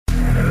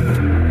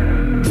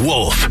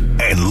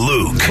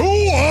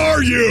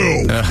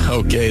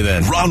Okay,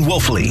 then. Ron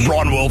Wolfley.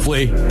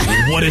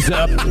 What is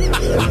up?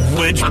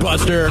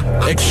 Witchbuster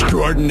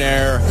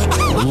extraordinaire.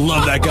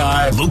 Love that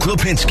guy. Luke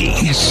Lipinski.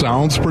 He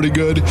sounds pretty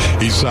good.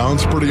 He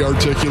sounds pretty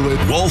articulate.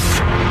 Wolf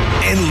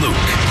and Luke.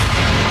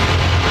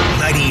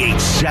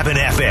 98.7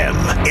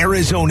 FM,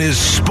 Arizona's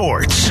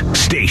sports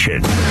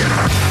station.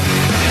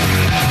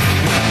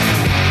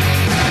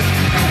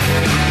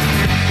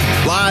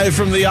 Live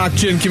from the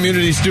Auction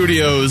Community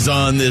Studios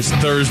on this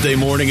Thursday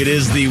morning, it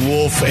is the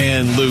Wolf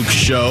and Luke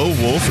Show.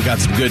 Wolf, we got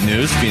some good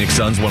news. Phoenix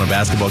Suns won a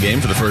basketball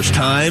game for the first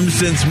time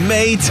since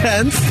May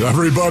 10th.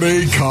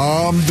 Everybody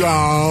calm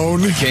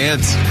down.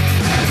 Can't.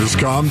 Just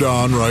calm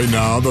down right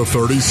now. The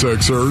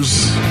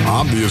 36ers,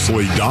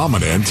 obviously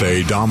dominant,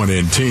 a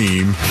dominant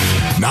team.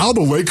 Now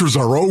the Lakers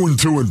are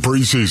 0-2 in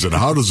preseason.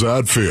 How does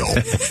that feel?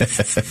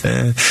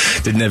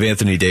 Didn't have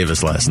Anthony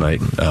Davis last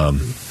night.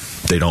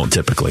 They don't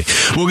typically.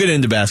 We'll get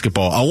into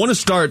basketball. I want to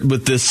start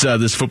with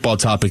this football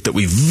topic that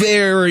we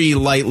very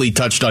lightly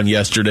touched on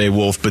yesterday,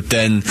 Wolf, but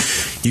then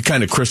you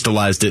kind of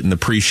crystallized it in the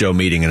pre-show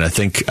meeting, and I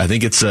think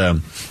it's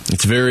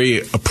very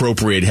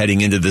appropriate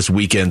heading into this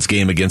weekend's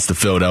game against the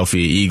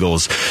Philadelphia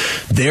Eagles.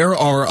 There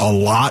are a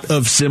lot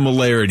of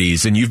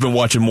similarities, and you've been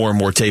watching more and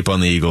more tape on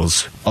the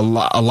Eagles. A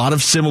lot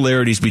of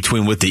similarities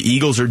between what the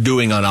Eagles are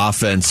doing on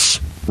offense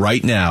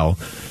right now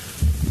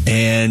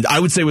and I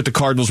would say what the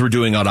Cardinals were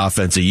doing on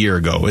offense a year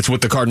ago. It's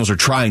what the Cardinals are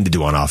trying to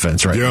do on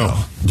offense right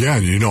now. Yeah,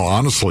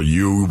 honestly,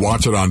 you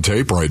watch it on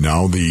tape right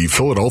now. The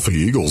Philadelphia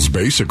Eagles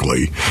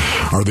basically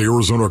are the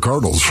Arizona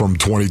Cardinals from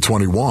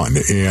 2021.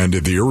 And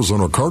the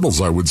Arizona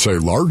Cardinals, I would say,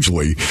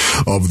 largely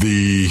of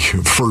the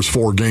first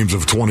 4 games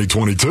of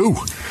 2022.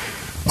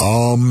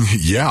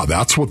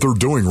 That's what they're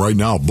doing right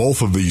now.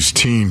 Both of these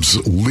teams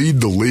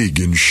lead the league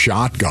in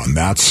shotgun.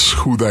 That's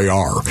who they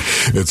are.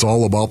 It's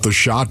all about the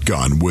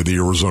shotgun with the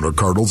Arizona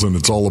Cardinals, and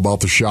it's all about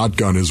the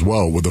shotgun as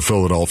well with the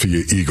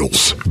Philadelphia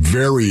Eagles.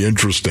 Very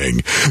interesting,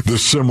 the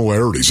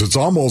similarities. It's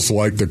almost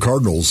like the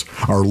Cardinals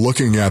are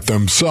looking at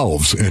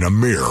themselves in a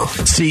mirror.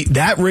 See,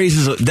 that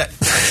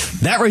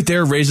right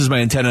there raises my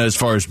antenna as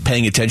far as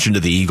paying attention to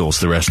the Eagles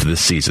the rest of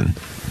this season.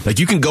 Like,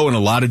 you can go in a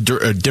lot of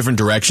different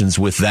directions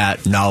with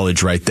that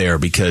knowledge right there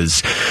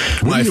because...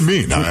 What do you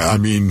mean? I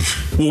mean...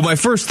 Well, my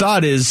first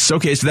thought is,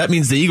 okay, so that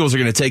means the Eagles are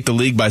going to take the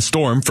league by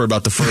storm for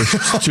about the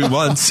first 2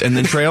 months and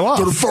then trail off.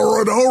 They're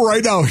 4-0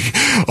 right now.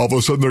 All of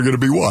a sudden, they're going to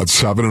be, what,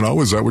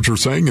 7-0? Is that what you're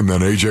saying? And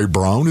then A.J.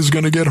 Brown is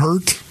going to get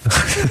hurt?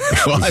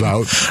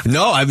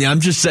 I'm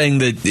just saying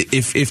that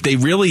if they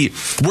really...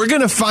 We're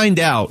going to find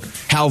out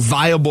how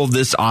viable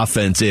this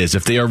offense is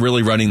if they are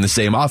really running the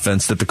same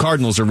offense that the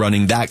Cardinals are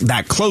running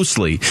that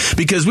closely.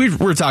 Because we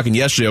were talking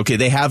yesterday, okay,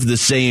 they have the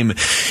same,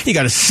 you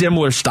got a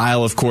similar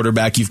style of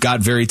quarterback. You've got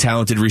very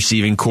talented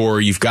receiving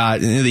core. You've got,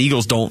 the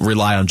Eagles don't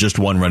rely on just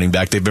one running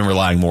back. They've been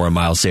relying more on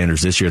Miles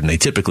Sanders this year than they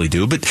typically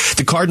do. But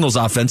the Cardinals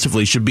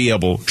offensively should be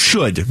able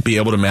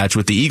to match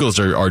what the Eagles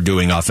are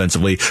doing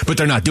offensively, but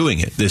they're not doing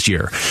it this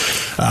year.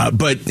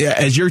 But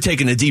as you're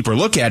taking a deeper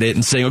look at it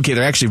and saying, okay,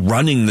 they're actually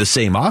running the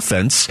same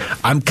offense,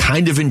 I'm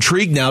kind of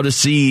intrigued now to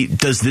see,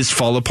 does this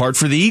fall apart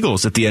for the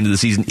Eagles at the end of the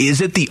season?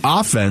 Is it the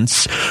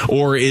offense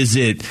or is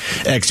it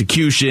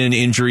execution,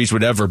 injuries,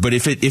 whatever? But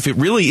if it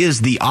really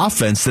is the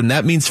offense, then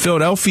that means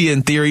Philadelphia,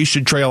 in theory,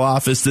 should trail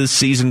off as this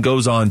season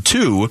goes on,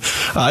 too.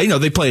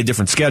 They play a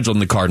different schedule than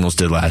the Cardinals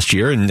did last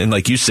year. And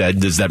like you said,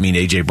 does that mean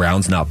A.J.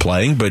 Brown's not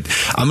playing? But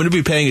I'm going to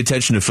be paying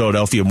attention to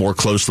Philadelphia more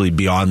closely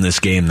beyond this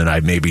game than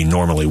I maybe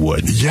normally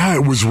would. Yeah,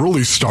 it was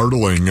really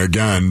startling,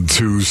 again,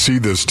 to see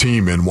this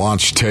team and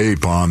watch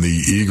tape on the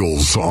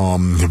Eagles.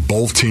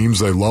 Both teams,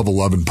 they love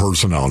 11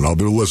 personnel. Now,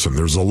 listen,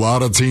 there's a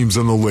lot of teams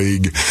in the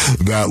league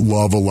that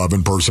love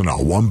 11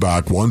 personnel. 1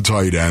 back, 1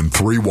 tight end,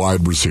 3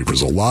 wide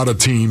receivers. A lot of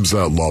teams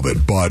that love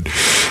it. But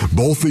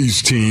both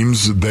these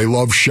teams, they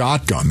love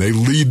shotgun. They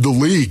lead the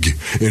league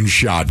in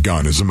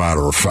shotgun, as a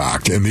matter of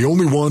fact. And the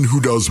only one who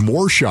does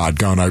more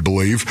shotgun, I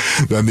believe,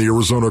 than the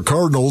Arizona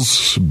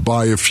Cardinals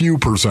by a few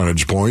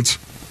percentage points,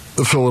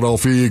 the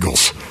Philadelphia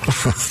Eagles.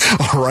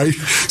 All right?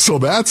 So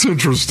that's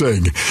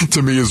interesting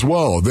to me as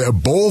well.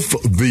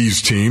 Both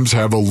these teams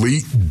have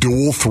elite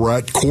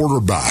dual-threat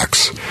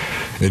quarterbacks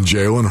in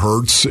Jalen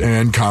Hurts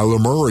and Kyler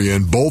Murray,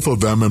 and both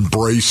of them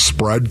embrace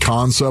spread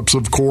concepts,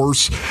 of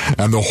course,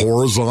 and the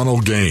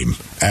horizontal game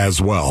as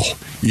well,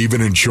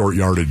 even in short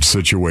yardage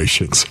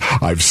situations.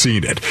 I've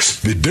seen it.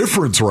 The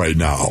difference right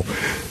now,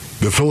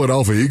 the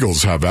Philadelphia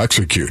Eagles have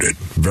executed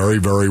very,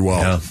 very well.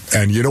 Yeah.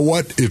 And you know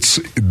what?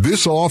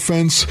 This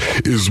offense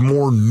is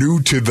more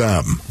new to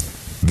them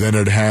than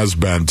it has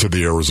been to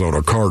the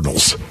Arizona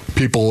Cardinals.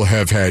 People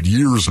have had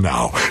years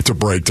now to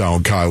break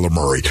down Kyler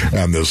Murray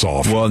and this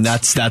offense. Well, and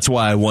that's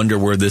why I wonder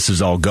where this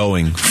is all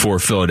going for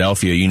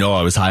Philadelphia.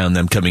 I was high on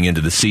them coming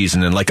into the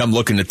season, and I'm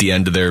looking at the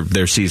end of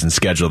their season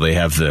schedule. They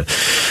have the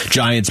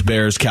Giants,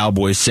 Bears,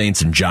 Cowboys,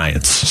 Saints, and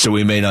Giants. So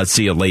we may not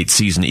see a late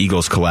season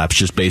Eagles collapse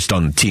just based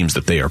on the teams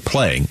that they are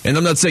playing. And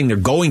I'm not saying they're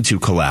going to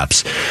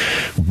collapse,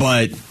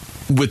 but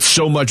with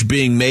so much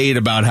being made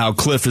about how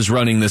Cliff is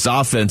running this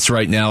offense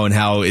right now and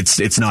how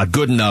it's not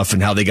good enough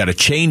and how they got to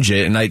change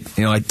it, and I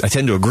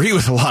tend to agree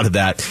with a lot of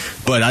that,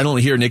 but I don't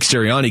hear Nick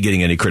Sirianni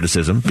getting any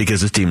criticism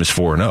because his team is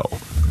 4-0.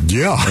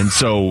 Yeah. And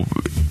so,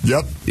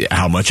 yep.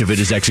 How much of it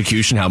is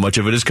execution? How much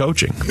of it is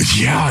coaching?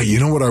 Yeah, you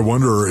know what I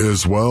wonder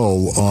as well,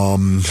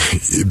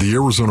 the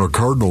Arizona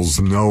Cardinals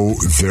know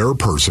their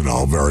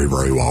personnel very,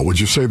 very well. Would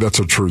you say that's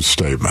a true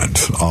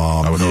statement?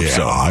 I would hope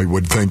so. I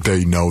would think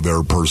they know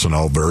their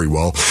personnel very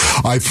well.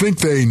 I think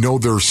they know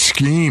their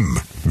scheme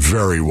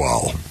very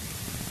well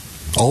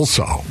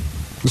also.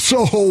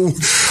 So,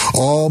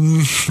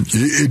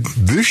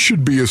 this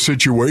should be a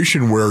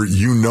situation where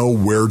you know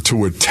where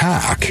to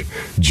attack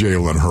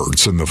Jalen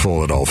Hurts and the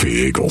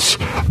Philadelphia Eagles.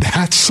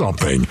 That's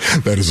something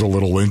that is a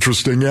little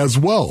interesting as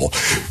well.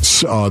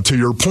 To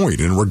your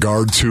point, in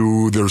regard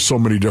to there's so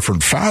many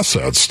different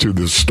facets to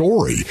this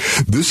story,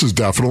 this is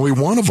definitely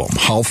one of them.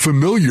 How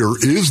familiar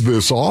is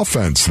this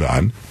offense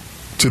then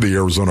to the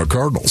Arizona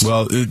Cardinals?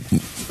 Well,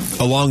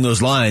 along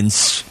those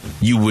lines,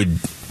 you would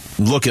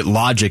look at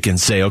logic and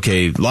say,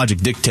 okay, logic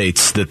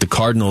dictates that the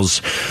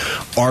Cardinals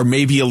are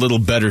maybe a little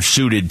better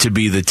suited to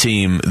be the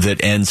team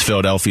that ends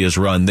Philadelphia's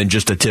run than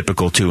just a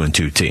typical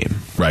 2-2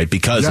 team, right?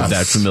 Because of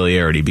that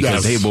familiarity.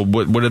 Because, hey, well,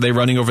 what are they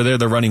running over there?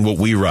 They're running what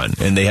we run,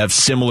 and they have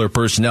similar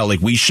personnel.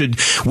 Like, we should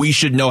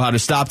know how to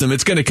stop them.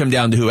 It's going to come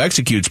down to who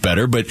executes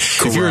better, but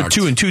if you're a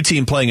 2-2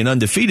 team playing an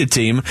undefeated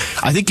team,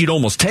 I think you'd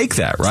almost take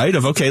that, right?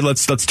 Of, okay,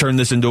 let's turn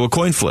this into a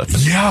coin flip.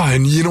 Yeah,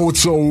 and you know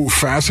what's so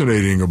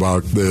fascinating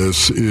about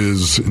this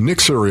is Nick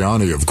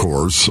Sirianni, of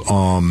course,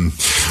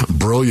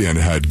 brilliant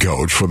head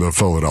coach for the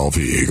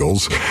Philadelphia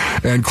Eagles,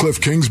 and Cliff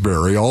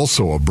Kingsbury,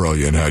 also a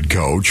brilliant head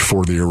coach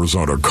for the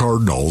Arizona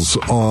Cardinals.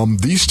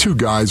 These two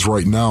guys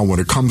right now, when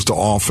it comes to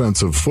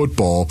offensive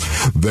football,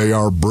 they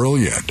are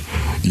brilliant.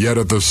 Yet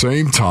at the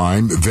same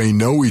time, they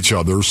know each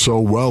other so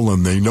well,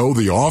 and they know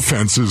the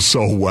offenses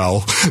so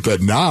well that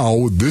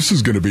now this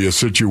is going to be a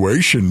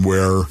situation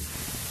where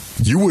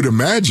you would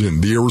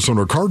imagine the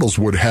Arizona Cardinals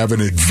would have an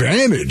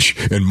advantage,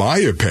 in my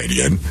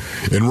opinion,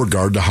 in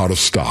regard to how to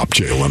stop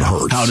Jalen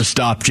Hurts. How to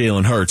stop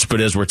Jalen Hurts. But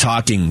as we're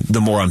talking,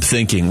 the more I'm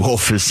thinking,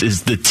 Wolf,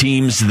 is the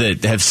teams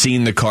that have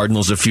seen the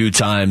Cardinals a few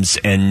times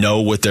and know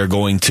what they're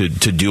going to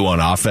do on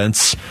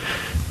offense.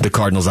 The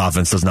Cardinals'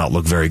 offense does not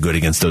look very good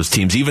against those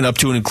teams, even up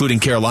to and including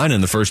Carolina in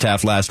the first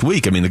half last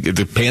week. I mean,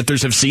 the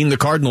Panthers have seen the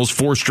Cardinals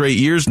 4 straight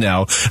years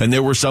now, and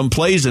there were some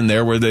plays in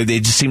there where they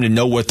just seemed to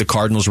know what the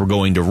Cardinals were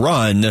going to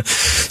run.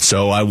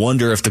 So I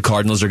wonder if the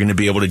Cardinals are going to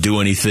be able to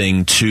do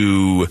anything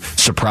to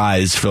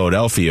surprise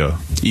Philadelphia,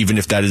 even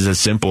if that is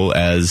as simple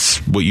as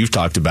what you've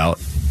talked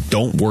about.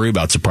 Don't worry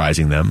about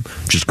surprising them.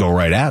 Just go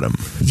right at them.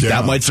 Yeah.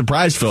 That might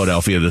surprise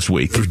Philadelphia this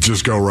week.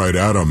 Just go right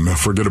at them.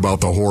 Forget about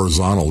the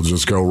horizontal.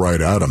 Just go right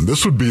at them.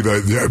 This would be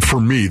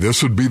for me,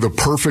 this would be the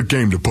perfect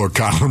game to put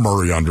Kyler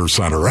Murray under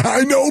center.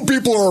 I know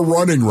people are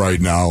running right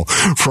now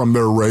from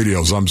their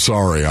radios. I'm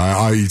sorry.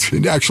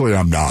 Actually,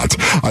 I'm not.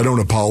 I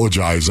don't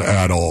apologize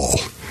at all.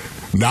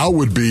 Now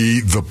would be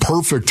the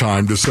perfect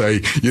time to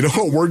say, you know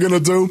what we're going to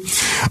do?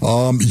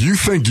 You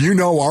think you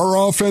know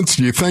our offense?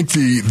 Do you think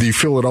the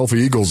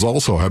Philadelphia Eagles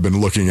also have been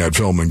looking at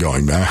film and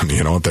going, man,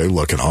 you know what? They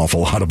look an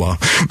awful lot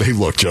they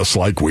look just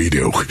like we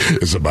do,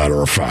 as a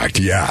matter of fact.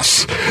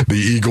 Yes, the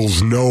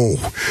Eagles know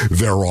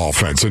their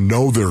offense and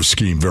know their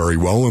scheme very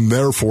well, and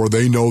therefore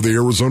they know the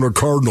Arizona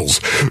Cardinals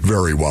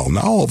very well.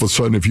 Now, all of a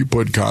sudden, if you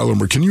put Kyler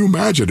Murray, can you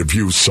imagine if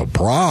you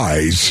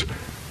surprise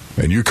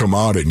and you come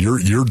out and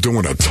you're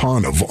doing a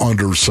ton of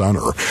under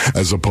center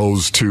as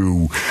opposed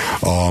to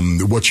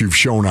what you've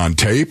shown on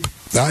tape?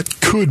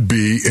 That could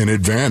be an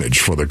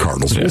advantage for the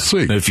Cardinals. We'll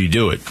see. If you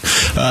do it.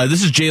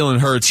 This is Jalen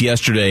Hurts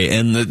yesterday,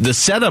 and the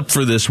setup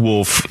for this,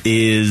 Wolf,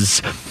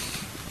 is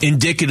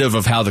indicative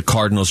of how the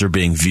Cardinals are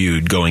being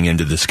viewed going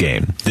into this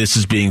game. This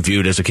is being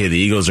viewed as, okay, the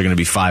Eagles are going to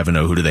be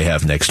 5-0. Who do they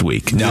have next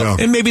week? Now,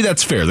 and maybe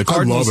that's fair. The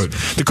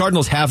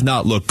Cardinals have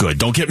not looked good.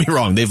 Don't get me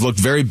wrong. They've looked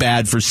very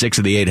bad for 6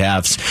 of the 8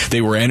 halves.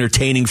 They were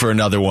entertaining for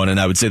another one,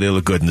 and I would say they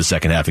look good in the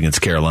second half against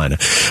Carolina.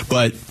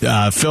 But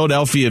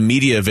Philadelphia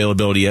media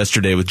availability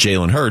yesterday with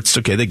Jalen Hurts,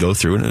 okay, they go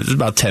through, and it was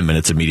about 10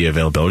 minutes of media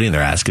availability, and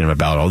they're asking him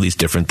about all these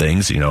different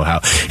things, you know, how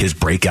his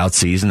breakout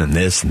season and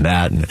this and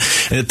that. And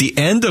at the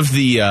end of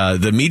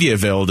the media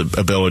availability,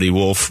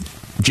 Wolf,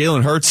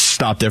 Jalen Hurts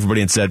stopped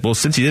everybody and said, well,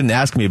 since you didn't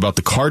ask me about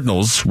the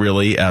Cardinals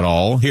really at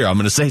all, here, I'm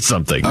going to say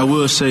something. I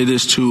will say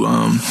this, too.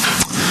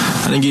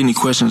 I didn't get any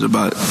questions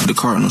about the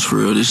Cardinals for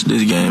real this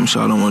game,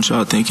 so I don't want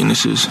y'all thinking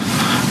this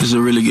is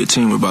a really good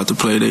team we're about to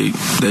play.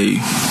 They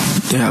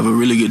have a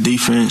really good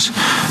defense,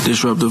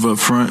 disruptive up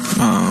front.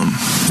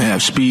 They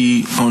have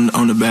speed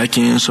on the back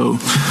end, so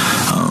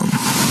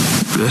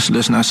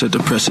let's not set the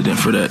precedent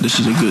for that. This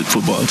is a good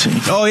football team.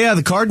 Oh, yeah,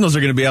 the Cardinals are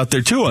going to be out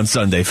there, too, on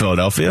Sunday,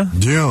 Philadelphia.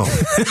 Yeah.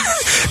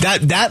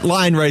 That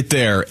line right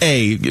there,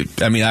 A,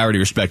 I mean, I already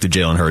respected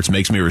Jalen Hurts.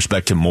 Makes me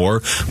respect him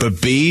more.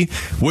 But B,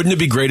 wouldn't it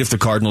be great if the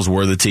Cardinals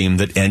were the team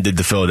that ended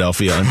the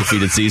Philadelphia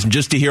undefeated season?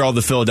 Just to hear all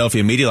the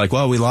Philadelphia media like,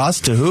 well, we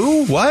lost to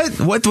who?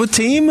 What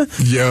team?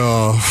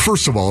 Yeah,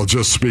 first of all, it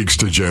just speaks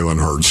to Jalen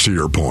Hurts, to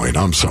your point.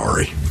 I'm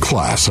sorry.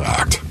 Class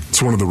act.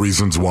 It's one of the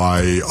reasons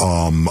why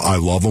I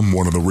love him.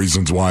 One of the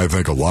reasons why I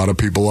think a lot of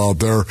people out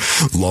there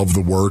love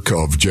the work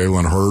of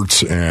Jalen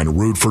Hurts and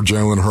root for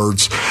Jalen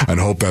Hurts and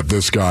hope that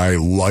this guy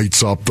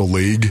lights up the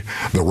league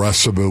the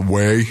rest of the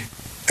way.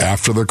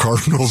 After the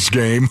Cardinals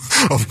game,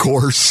 of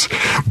course,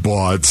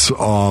 but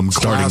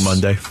starting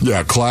Monday.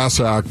 Yeah, class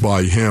act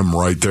by him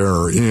right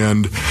there.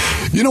 And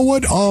you know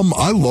what?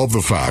 I love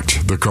the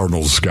fact the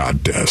Cardinals got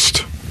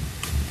dissed.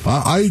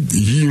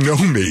 You know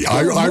me.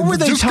 What were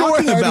they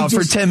talking about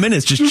for 10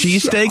 minutes? Just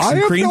cheesesteaks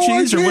and cream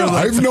cheese? Or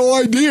I have no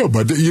idea.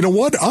 But you know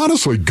what?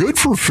 Honestly, good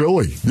for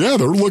Philly. Yeah,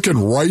 they're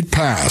looking right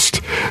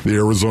past the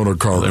Arizona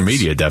Cardinals. Well, their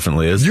media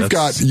definitely is. You've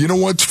got, you know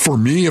what? For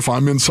me, if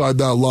I'm inside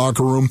that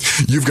locker room,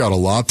 you've got a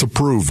lot to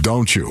prove,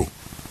 don't you?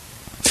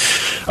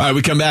 All right,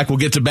 we come back. We'll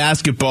get to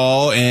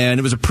basketball, and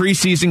it was a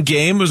preseason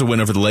game. It was a win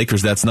over the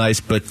Lakers. That's nice,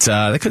 but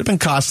that could have been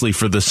costly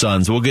for the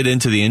Suns. We'll get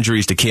into the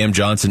injuries to Cam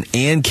Johnson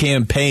and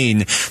Cam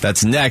Payne.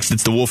 That's next.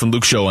 It's the Wolf and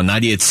Luke Show on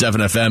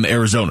 98.7 FM,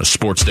 Arizona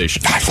Sports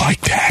Station. I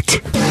like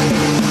that.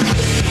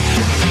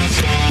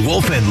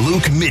 Wolf and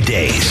Luke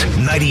middays,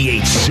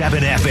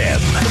 98.7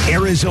 FM,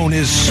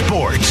 Arizona's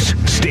sports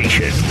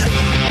station.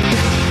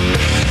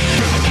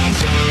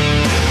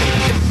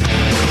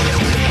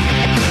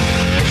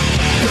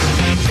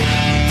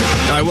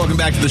 All right, welcome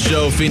back to the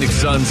show. Phoenix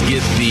Suns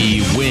get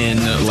the win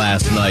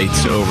last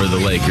night over the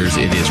Lakers.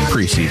 It is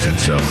preseason,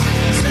 so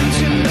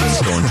it's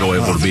so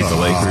enjoyable to beat the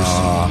Lakers,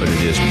 but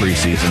it is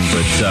preseason.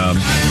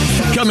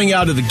 But coming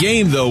out of the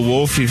game, though,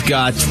 Wolf, you've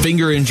got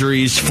finger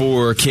injuries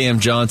for Cam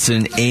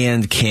Johnson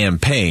and Cam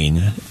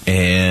Payne,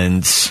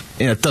 and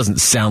it doesn't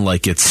sound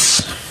like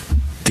it's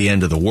the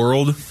end of the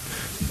world,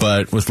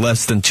 but with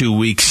less than 2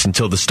 weeks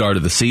until the start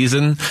of the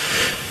season,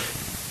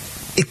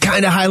 it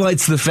kind of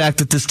highlights the fact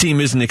that this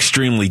team isn't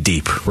extremely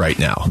deep right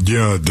now.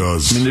 Yeah, it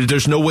does. I mean,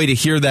 there's no way to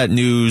hear that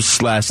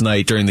news last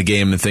night during the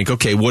game and think,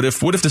 okay, what if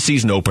the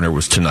season opener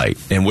was tonight?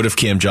 And what if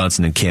Cam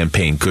Johnson and Cam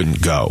Payne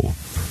couldn't go?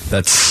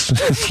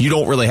 You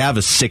don't really have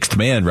a sixth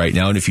man right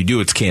now, and if you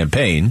do, it's Cam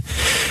Payne.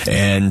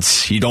 And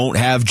you don't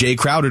have Jay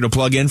Crowder to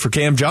plug in for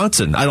Cam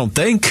Johnson, I don't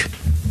think.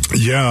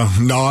 Yeah,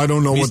 no, I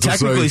don't know what to say. He's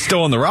technically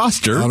still on the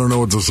roster. I don't know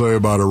what to say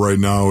about it right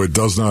now. It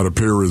does not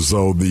appear as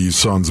though the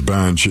Suns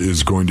bench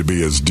is going to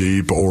be as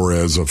deep or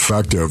as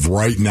effective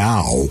right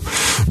now,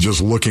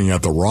 just looking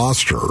at the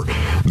roster,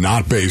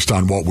 not based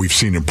on what we've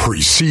seen in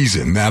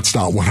preseason. That's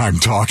not what I'm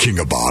talking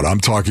about.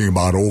 I'm talking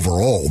about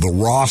overall, the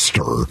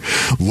roster.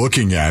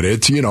 Looking at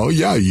it,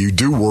 you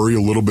do worry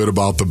a little bit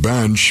about the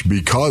bench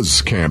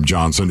because Cam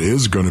Johnson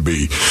is going to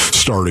be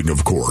starting,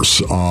 of course.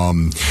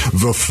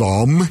 The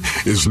thumb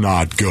is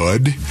not good.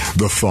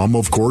 The thumb,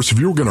 of course, if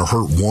you were going to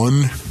hurt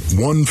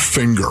one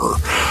finger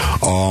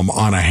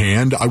on a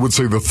hand, I would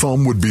say the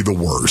thumb would be the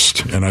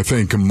worst. And I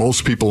think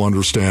most people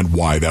understand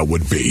why that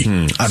would be.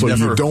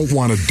 You don't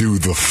want to do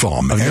the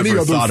thumb. Any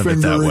other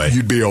finger,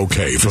 you'd be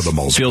okay for the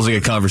most part. Feels like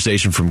a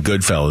conversation from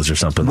Goodfellas or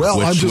something. Well,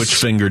 which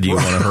finger do you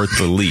want to hurt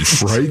the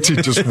least? Right?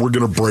 We're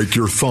going to break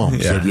your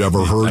thumbs. Yeah. Have you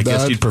ever heard that? I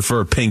guess you'd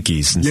prefer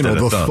pinkies instead of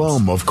thumbs. The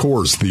thumb, of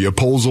course. The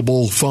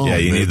opposable thumb. Yeah,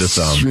 you need the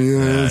thumb.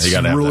 It's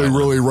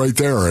really right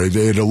there.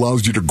 It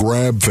allows you to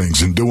grab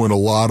things and doing a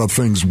lot of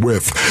things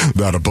with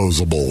that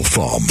opposable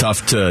thumb.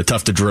 Tough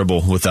to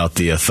dribble without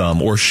the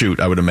thumb, or shoot,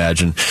 I would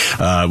imagine,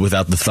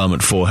 without the thumb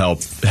at full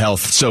health.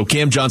 So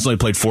Cam Johnson only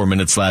played 4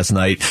 minutes last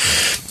night.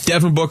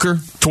 Devin Booker,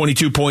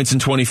 22 points in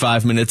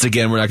 25 minutes.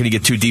 Again, we're not going to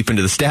get too deep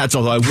into the stats,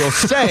 although I will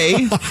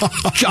say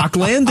Jock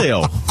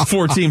Landale,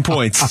 14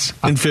 points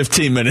in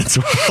 15 minutes.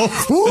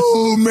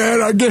 Oh, man,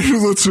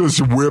 let's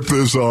just whip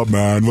this up,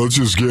 man. Let's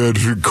just get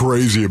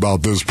crazy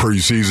about this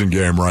preseason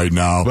game right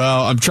now.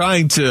 Well, I'm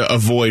trying to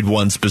avoid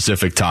one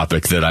specific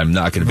topic that I'm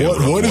not going to be able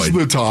to avoid. What is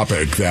the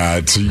topic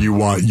that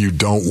you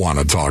don't want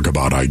to talk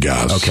about, I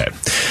guess? Okay.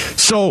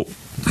 So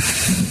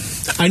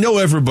I know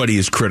everybody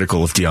is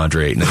critical of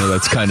DeAndre Ayton. I know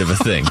that's kind of a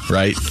thing,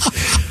 right?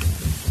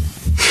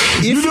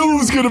 You knew it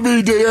was going to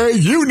be DA.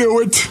 You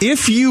knew it.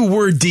 If you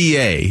were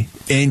DA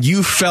and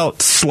you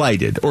felt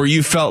slighted, or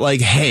you felt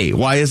like, hey,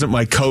 why isn't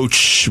my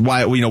coach,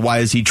 why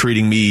is he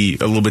treating me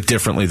a little bit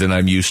differently than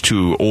I'm used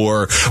to?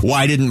 Or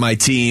why didn't my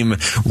team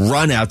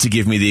run out to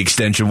give me the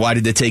extension? Why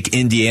did they take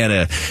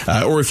Indiana?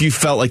 Or if you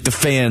felt like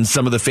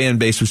some of the fan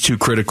base was too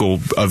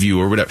critical of you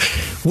or whatever,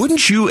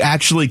 wouldn't you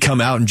actually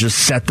come out and just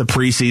set the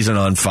preseason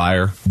on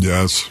fire?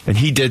 Yes. And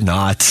he did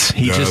not.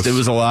 It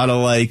was a lot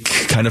of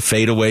kind of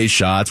fadeaway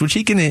shots, which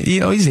he can,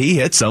 he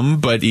hits them,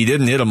 but he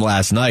didn't hit them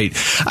last night.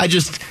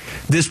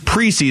 This preseason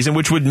preseason,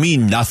 which would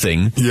mean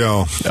nothing.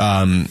 Yeah.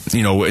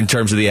 In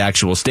terms of the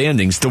actual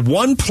standings. The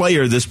one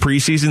player this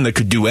preseason that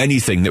could do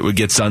anything that would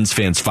get Suns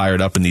fans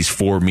fired up in these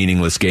 4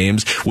 meaningless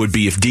games would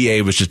be if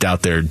DA was just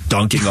out there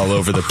dunking all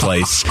over the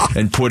place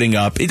and putting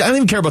up. I don't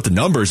even care about the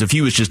numbers if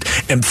he was just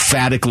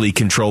emphatically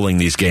controlling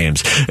these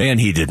games. And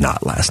he did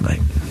not last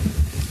night.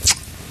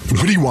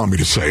 What do you want me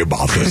to say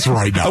about this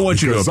right now? I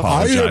want you to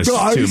apologize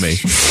to me.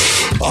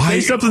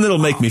 Say something that'll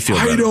make me feel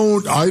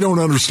better. I don't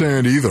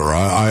understand either.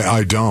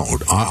 I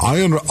don't.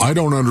 I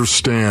don't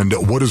understand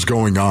what is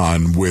going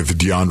on with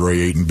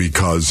DeAndre Ayton,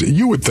 because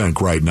you would think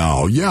right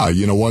now, yeah,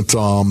 you know what,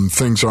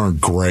 things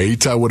aren't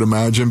great, I would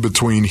imagine,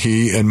 between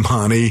he and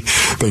Monty.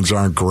 Things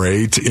aren't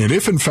great. And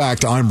if, in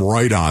fact, I'm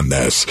right on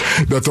this,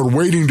 that they're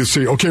waiting to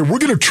see, okay, we're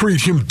going to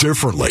treat him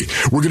differently.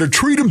 We're going to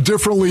treat him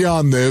differently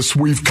on this.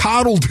 We've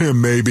coddled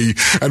him maybe,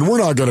 and we're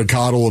not going to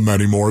coddle him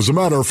anymore. As a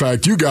matter of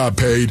fact, you got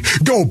paid.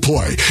 Go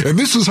play. And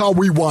this is how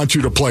we want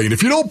you to play. And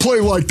if you don't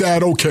play like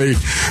that, okay,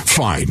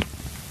 fine.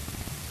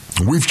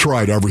 We've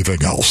tried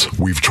everything else.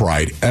 We've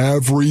tried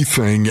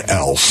everything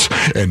else,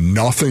 and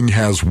nothing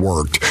has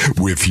worked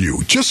with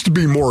you. Just to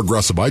be more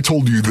aggressive, I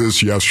told you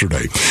this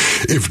yesterday.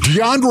 If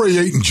DeAndre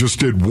Ayton just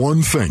did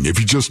one thing, if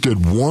he just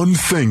did one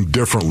thing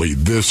differently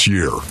this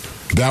year,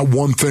 that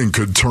one thing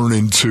could turn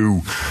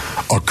into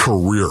a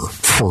career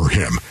for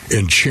him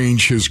and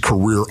change his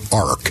career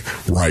arc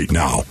right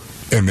now.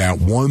 And that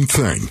one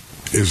thing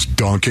is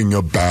dunking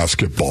a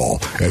basketball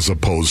as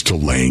opposed to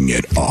laying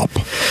it up.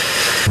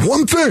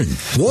 One thing,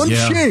 one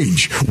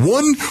change,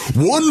 one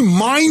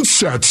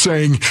mindset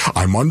saying,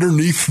 I'm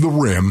underneath the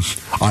rim,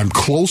 I'm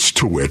close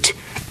to it,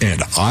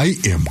 and I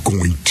am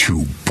going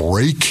to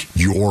break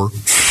your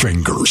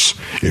fingers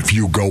if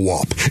you go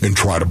up and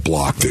try to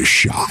block this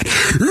shot.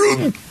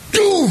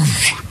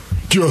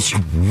 Just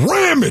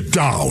ram it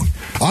down.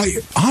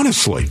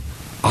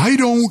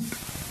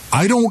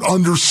 I don't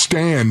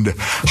understand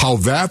how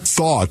that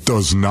thought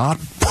does not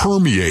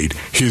permeate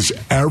his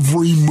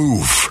every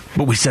move.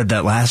 But we said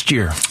that last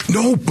year.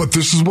 No, but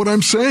this is what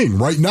I'm saying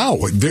right now.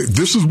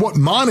 This is what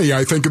Monty,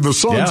 I think, and the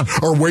Suns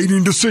are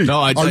waiting to see.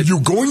 No, are you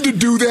going to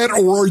do that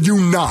or are you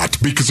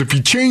not? Because if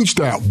you change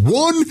that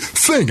one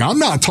thing, I'm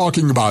not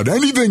talking about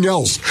anything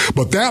else,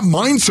 but that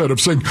mindset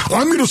of saying,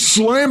 I'm going to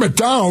slam it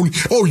down.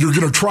 Oh, you're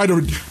going to try to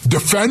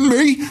defend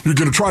me? You're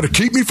going to try to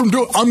keep me from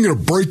doing it? I'm going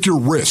to break your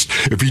wrist.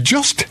 If he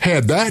just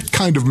had that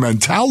kind of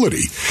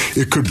mentality,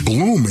 it could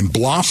bloom and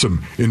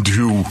blossom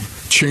into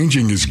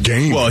changing his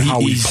game,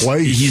 how he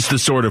plays. He's the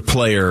sort of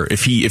player,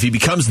 if he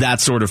becomes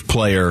that sort of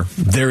player,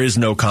 there is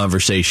no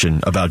conversation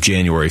about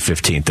January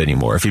 15th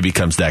anymore. If he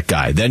becomes that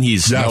guy, then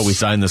he's, no, we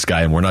signed this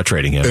guy and we're not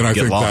trading him. And I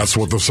think that's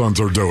what the Suns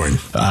are doing.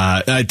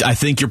 I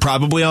think you're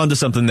probably onto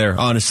something there,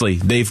 honestly.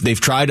 They've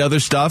tried other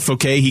stuff.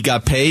 Okay, he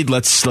got paid.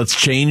 Let's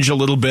change a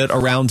little bit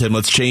around him.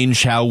 Let's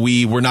change how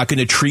we're not going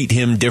to treat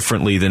him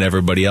differently than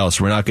everybody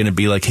else. We're not going to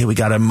be like, hey, we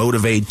got to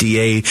motivate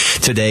DA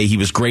today. He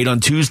was great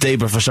on Tuesday,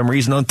 but for some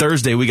reason on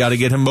Thursday, we got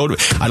to get him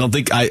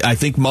motivated. I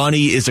think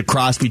Monty is a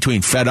cross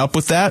between fed up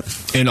with that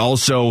and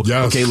also,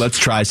 okay, let's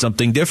try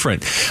something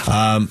different.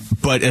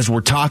 But as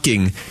we're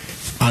talking,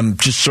 I'm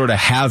just sort of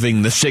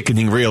having the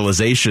sickening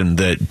realization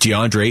that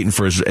DeAndre Ayton,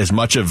 for as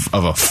much of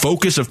a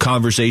focus of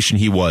conversation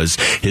he was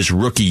his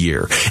rookie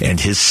year and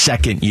his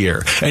second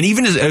year, and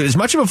even as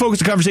much of a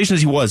focus of conversation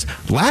as he was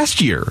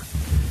last year,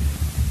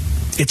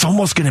 it's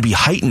almost going to be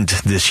heightened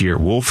this year,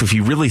 Wolf, if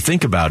you really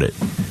think about it.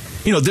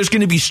 You know, there's going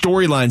to be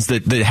storylines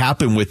that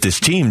happen with this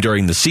team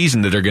during the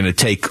season that are going to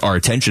take our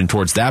attention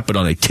towards that. But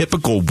on a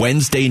typical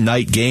Wednesday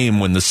night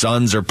game when the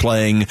Suns are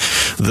playing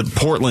the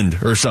Portland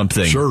or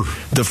something,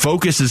 the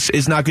focus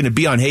is not going to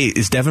be on, hey,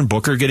 is Devin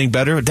Booker getting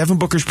better? Devin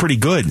Booker's pretty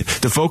good.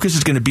 The focus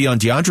is going to be on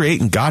DeAndre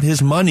Ayton got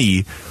his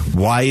money.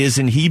 Why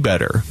isn't he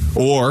better?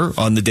 Or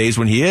on the days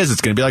when he is,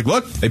 it's going to be like,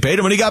 look, they paid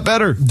him when he got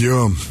better.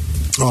 Yeah.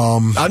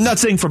 I'm not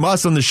saying from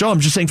us on the show.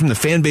 I'm just saying from the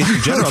fan base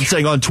in general. I'm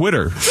saying on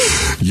Twitter.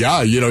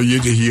 Yeah,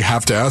 you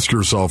have to ask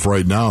yourself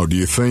right now, do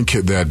you think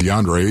that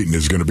DeAndre Ayton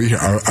is going to be here?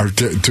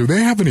 Do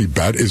they have any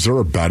bet? Is there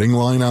a betting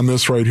line on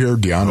this right here?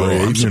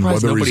 DeAndre Ayton and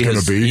whether he's going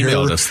to be here?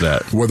 Us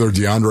that. Whether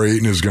DeAndre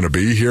Ayton is going to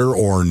be here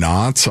or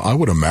not, I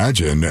would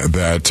imagine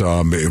that,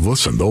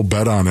 listen, they'll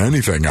bet on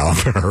anything out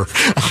there.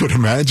 I would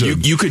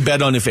imagine. You could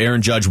bet on if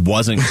Aaron Judge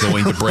wasn't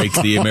going to break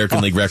the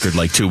American League record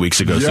like 2 weeks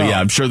ago. Yeah. So,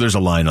 I'm sure there's a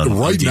line on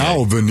right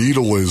now, the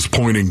needle is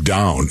pointing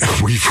down.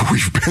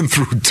 We've been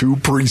through 2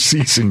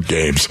 preseason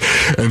games.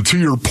 And to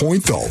your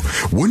point, though,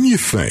 wouldn't you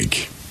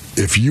think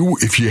if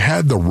you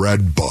had the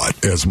red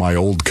butt, as my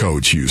old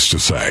coach used to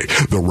say,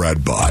 the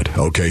red butt,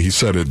 okay, he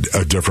said it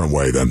a different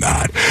way than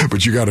that,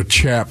 but you got a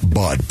chap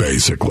butt,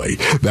 basically.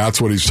 That's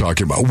what he's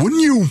talking about.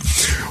 Wouldn't you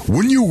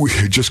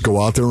just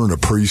go out there in a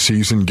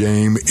preseason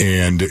game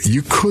and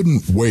you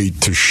couldn't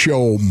wait to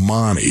show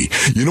Monty,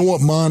 you know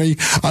what, Monty,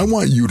 I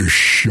want you to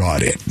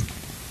shut it.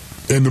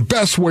 And the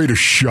best way to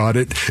shut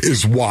it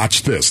is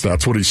watch this.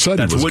 That's what he said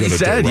he was going to do.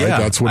 That's what he said, right? Yeah.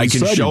 That's what he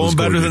said. I can show him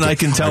better than I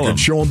can tell him. I can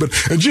show him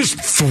better. And just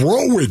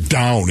throw it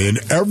down. And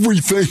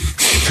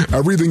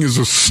everything is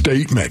a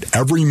statement.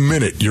 Every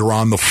minute you're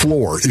on the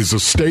floor is a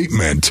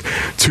statement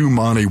to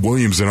Monty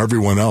Williams and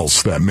everyone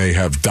else that may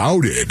have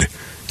doubted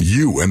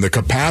you and the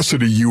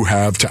capacity you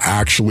have to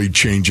actually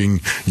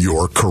changing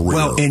your career.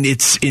 Well, and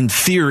it's, in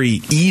theory,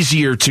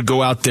 easier to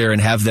go out there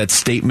and have that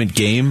statement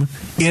game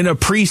in a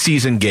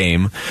preseason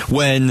game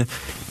when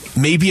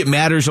maybe it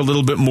matters a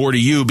little bit more to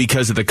you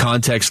because of the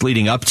context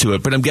leading up to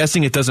it. But I'm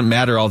guessing it doesn't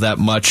matter all that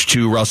much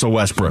to Russell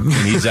Westbrook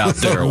when he's out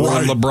there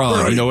or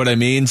LeBron. Right. You know what I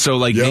mean? So,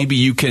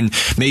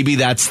 maybe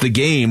that's the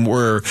game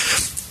where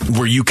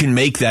you can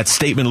make that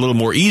statement a little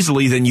more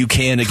easily than you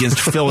can against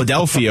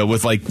Philadelphia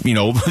with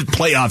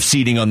playoff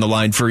seeding on the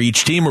line for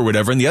each team or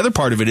whatever. And the other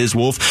part of it is,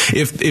 Wolf,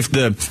 if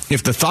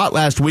the thought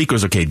last week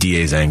was, okay,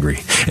 DA's angry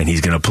and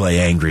he's going to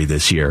play angry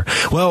this year.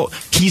 Well,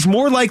 he's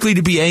more likely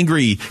to be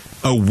angry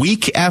a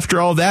week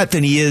after all that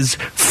than he is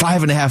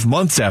 5.5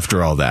 months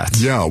after all that.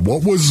 Yeah.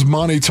 What was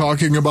Monty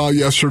talking about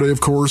yesterday,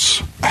 of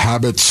course?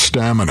 Habit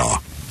stamina.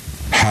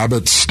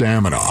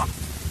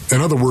 In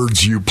other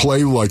words, you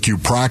play like you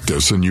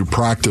practice, and you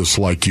practice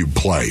like you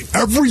play.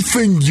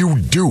 Everything you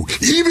do,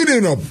 even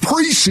in a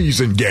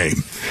preseason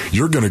game,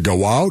 you're going to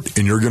go out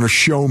and you're going to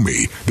show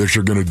me that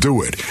you're going to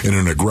do it in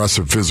an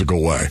aggressive,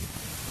 physical way.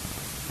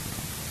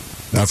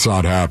 That's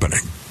not happening.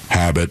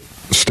 Habit,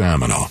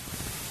 stamina.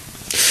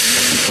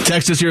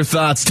 Text us your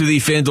thoughts to the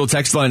FanDuel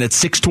text line at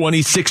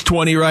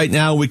 620 right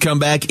now. We come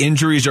back.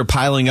 Injuries are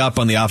piling up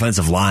on the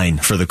offensive line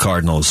for the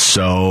Cardinals.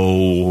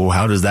 So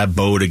how does that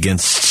bode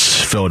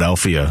against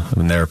Philadelphia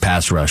and their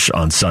pass rush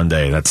on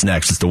Sunday? That's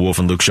next. It's the Wolf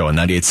and Luke Show on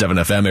 98.7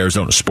 FM,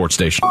 Arizona Sports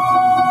Station.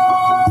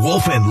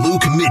 Wolf and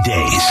Luke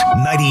Middays,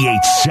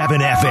 98.7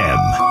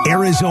 FM,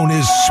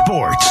 Arizona's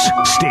Sports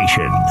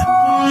Station.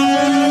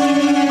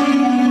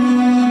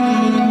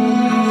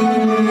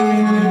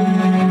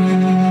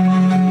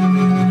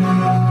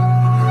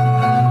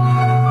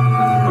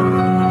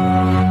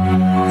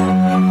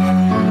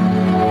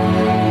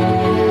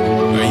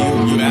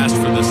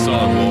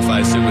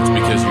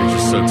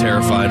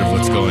 Terrified of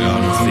what's going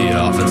on with the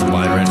offensive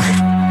line right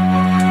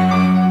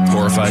now?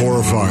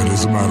 Horrified,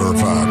 as a matter of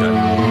fact.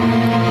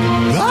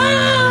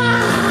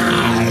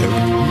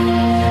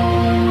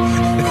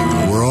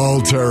 We're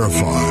all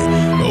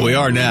terrified. Well, we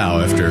are now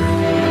after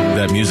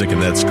that music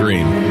and that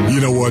scream. You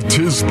know what?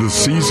 'Tis the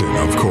season,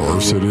 of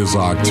course. It is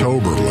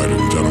October, ladies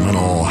and gentlemen.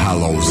 All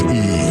Hallows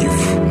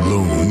Eve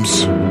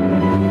looms.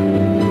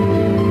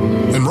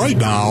 And right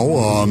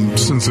now,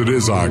 since it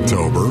is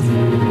October,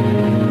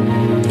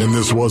 and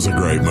this was a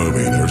great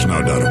movie, there's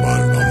no doubt about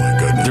it. Oh, my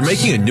goodness. They're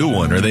making a new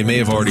one, or they may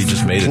have already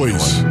just made a new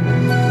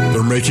one.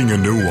 They're making a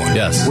new one.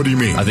 Yes. What do you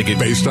mean? I think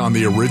based on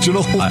the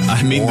original?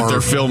 I mean that they're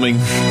filming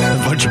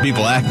a bunch of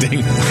people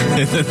acting,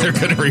 and then they're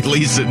going to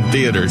release it in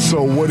theaters.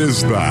 So what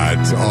is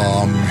that?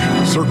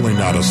 Certainly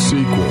not a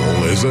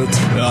sequel, is it?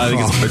 No, I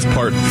think it's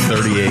part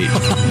 38.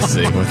 Let's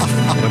see.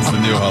 What's the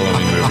new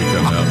Halloween movie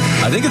coming out?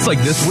 I think it's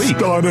like this week.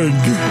 Stunning.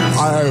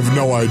 I have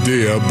no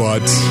idea,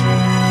 but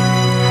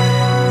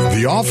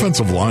the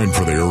offensive line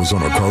for the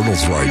Arizona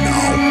Cardinals right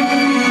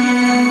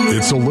now,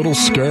 it's a little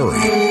scary.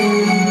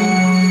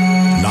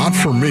 Not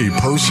for me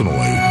personally,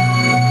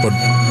 but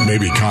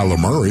maybe Kyler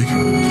Murray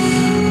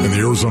and the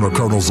Arizona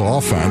Cardinals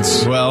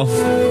offense. Well,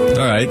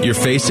 all right. You're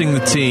facing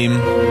the team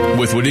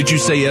with, what did you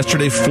say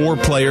yesterday? 4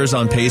 players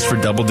on pace for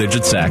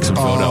double-digit sacks in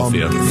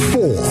Philadelphia.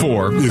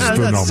 4 is the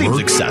number. That seems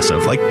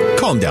excessive.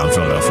 Calm down,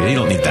 Philadelphia. You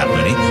don't need that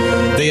many.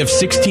 They have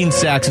 16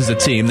 sacks as a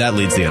team. That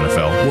leads the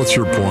NFL. What's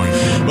your point?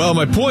 Well,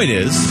 my point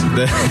is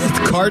that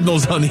the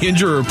Cardinals on the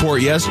injury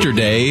report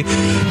yesterday,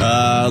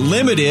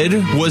 limited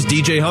was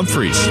DJ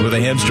Humphries with a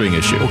hamstring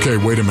issue. Okay,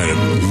 wait a minute.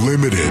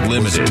 Limited.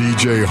 Was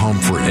DJ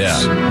Humphries.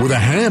 Yeah. With a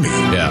hammy.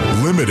 Yeah.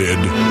 Limited.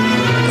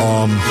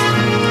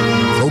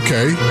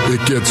 Okay,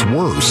 it gets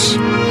worse,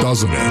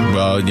 doesn't it?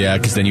 Well, yeah,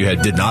 because then you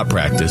did not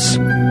practice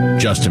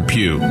Justin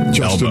Pugh.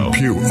 Justin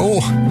Pugh.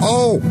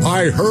 Oh,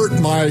 I hurt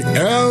my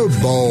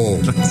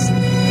elbow.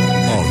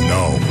 Oh,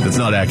 no. It's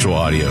not actual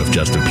audio of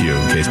Justin Pugh,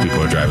 in case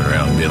people are driving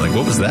around being like,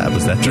 what was that?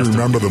 Was that Justin? Do you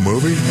remember the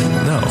movie?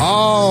 No.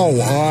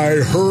 Oh,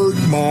 I hurt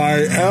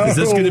my elbow. Is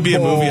this going to be a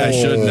movie I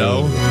should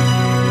know?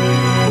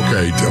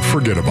 Okay,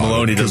 forget about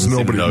Maloney it. doesn't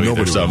nobody know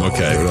either, so I'm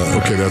okay.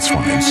 Okay, that's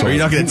fine. So are you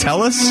not going to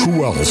tell us?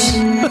 Who else?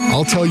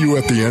 I'll tell you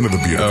at the end of the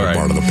beautiful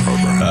part of the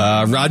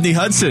program. Rodney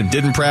Hudson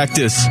didn't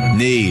practice.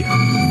 Knee.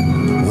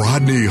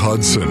 Rodney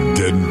Hudson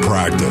didn't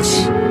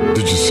practice.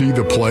 Did you see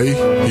the play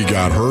he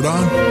got hurt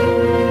on?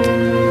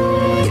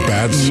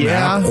 Bad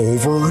snap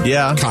over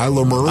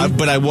Kyler Murray.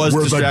 But I was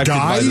distracted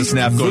by the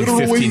snap going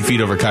 15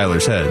 feet over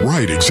Kyler's head.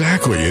 Right,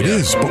 exactly. It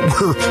is. But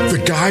where the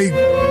guy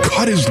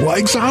cut his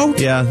legs out?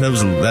 Yeah,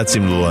 that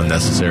seemed a little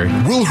unnecessary.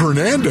 Will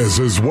Hernandez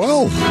as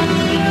well.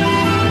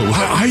 But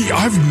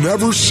I've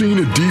never seen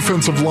a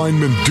defensive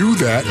lineman do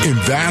that in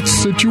that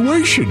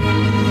situation.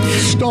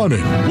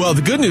 Stunning. Well,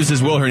 the good news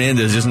is Will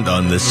Hernandez isn't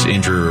on this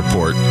injury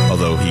report,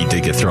 although he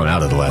did get thrown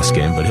out of the last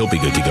game, but he'll be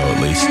good to go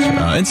at least.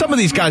 And some of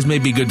these guys may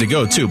be good to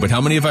go, too, but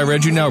how many have I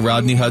read you now?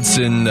 Rodney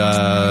Hudson,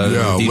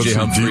 DJ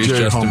Humphries,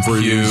 Justin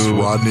Pugh.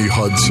 Rodney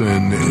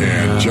Hudson,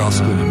 and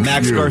Justin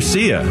Max Pugh.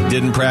 Garcia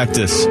didn't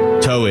practice.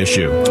 Toe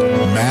issue.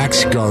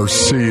 Max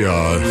Garcia,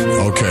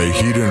 okay,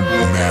 he didn't,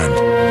 man.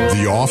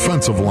 The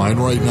offensive line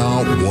right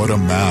now, what a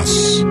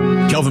mess.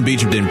 Kelvin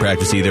Beachum didn't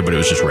practice either, but it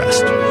was just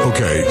rest.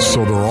 Okay,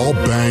 so they're all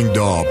banged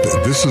up.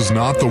 This is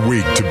not the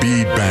week to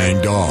be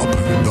banged up.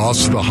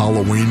 Thus, the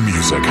Halloween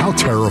music. How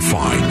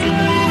terrifying.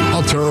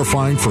 How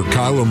terrifying for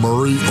Kyler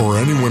Murray or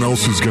anyone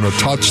else who's going to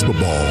touch the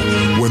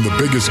ball when the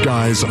biggest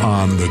guys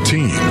on the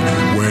team,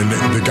 when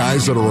the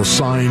guys that are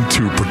assigned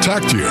to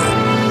protect you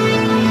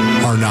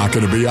are not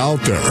going to be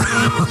out there.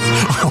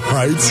 All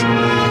right?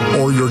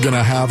 Or you're going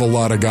to have a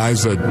lot of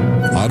guys that,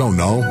 I don't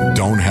know,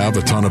 don't have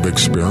a ton of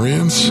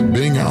experience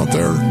being out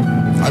there.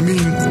 I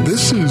mean,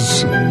 this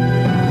is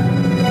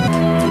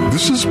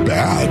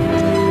bad.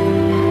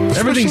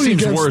 Everything Especially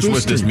seems worse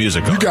with this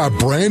music on. You got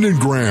Brandon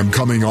Graham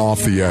coming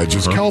off the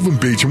edges. Calvin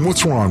Beachum,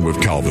 what's wrong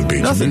with Calvin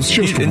Beachum? Nothing. It's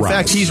just in rest.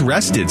 fact, he's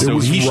rested, so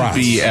he should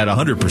be at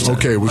 100%.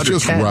 Okay, it was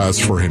just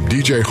rest for him.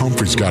 DJ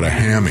Humphries got a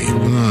hammy.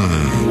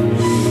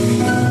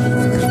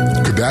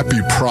 Could that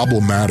be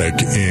problematic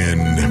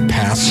in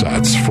pass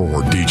sets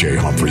for DJ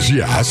Humphries?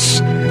 Yes,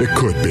 it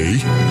could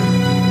be.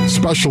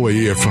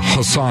 Especially if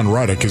Hassan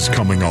Reddick is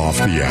coming off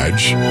the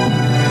edge.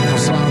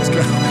 Hassan's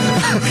got...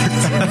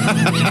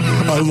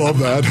 I love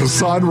that.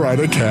 Hassan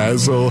Reddick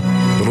has a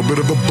little bit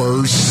of a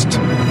burst.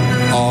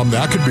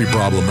 That could be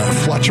problematic.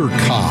 Fletcher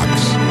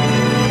Cox.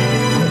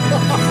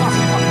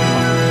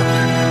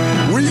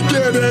 We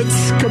get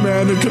it.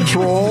 Command and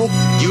control.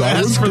 You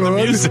asked for the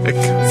music.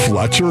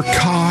 Fletcher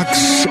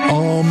Cox.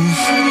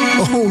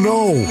 Oh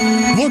no.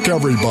 Look,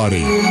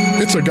 everybody.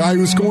 It's a guy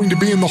who's going to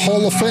be in the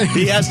Hall of Fame.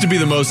 He has to be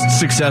the most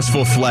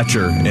successful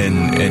Fletcher in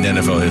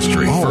NFL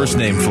history. Oh, first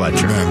name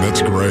Fletcher. Man,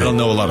 that's great. I don't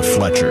know a lot of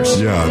Fletchers.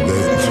 Yeah.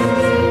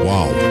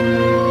 Wow.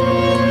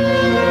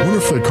 I wonder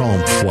if they call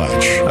him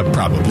Fletch.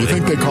 Probably. You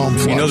think they call him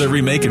Fletch? You know they're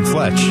remaking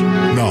Fletch.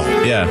 No.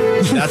 Yeah.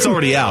 That's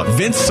already out.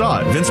 Vince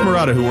saw it. Vince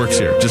Murata, who works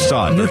here, just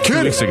saw it. You're kidding.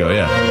 2 weeks ago,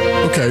 yeah.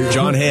 Okay.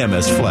 John Hamm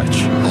as Fletch.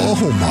 Oh,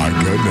 my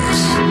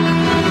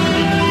goodness.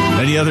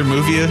 Any other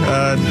movie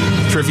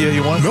trivia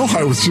you want? No,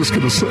 I was just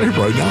going to say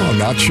right now,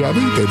 not Chevy.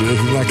 They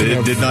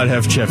did not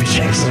have Chevy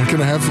Chase. Not going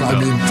to have. I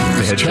mean,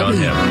 they had John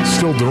Chevy Hamm.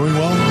 Still doing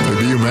well?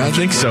 Do you imagine? I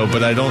think so,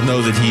 but I don't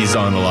know that he's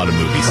on a lot of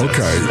movies.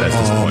 Okay. At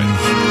this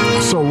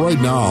point. So right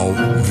now,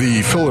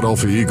 the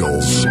Philadelphia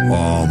Eagles,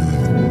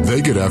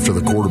 they get after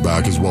the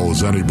quarterback as well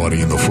as anybody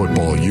in the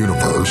football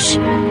universe.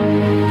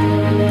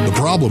 The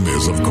problem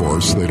is, of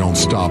course, they don't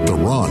stop the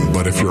run.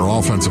 But if your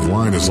offensive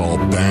line is all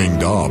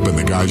banged up and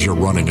the guys you're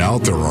running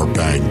out there are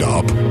banged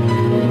up,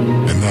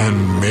 and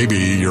then maybe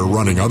you're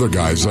running other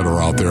guys that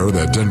are out there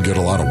that didn't get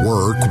a lot of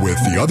work with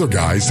the other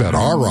guys that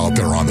are out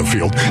there on the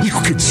field, you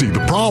can see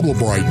the problem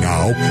right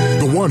now.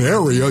 The one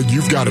area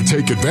you've got to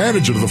take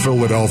advantage of the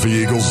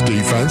Philadelphia Eagles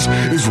defense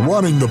is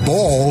running the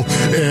ball.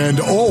 And,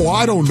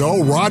 I don't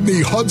know,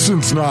 Rodney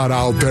Hudson's not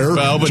out there.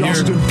 Well, but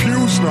Justin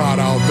Pugh's not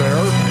out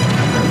there.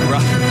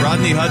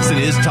 Rodney Hudson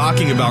is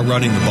talking about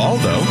running the ball,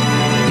 though.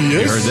 He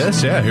is? You heard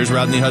this? Yeah, here's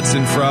Rodney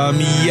Hudson from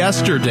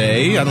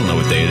yesterday. I don't know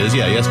what day it is.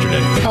 Yeah, yesterday.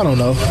 I don't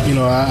know.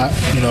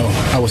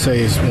 I would say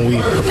is when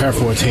we prepare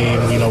for a team,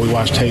 we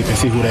watch tape and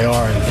see who they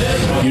are.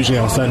 And usually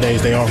on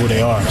Sundays, they are who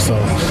they are. So,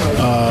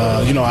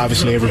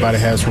 obviously everybody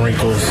has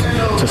wrinkles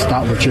to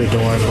stop what you're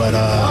doing, but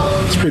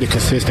it's pretty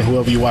consistent.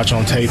 Whoever you watch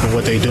on tape and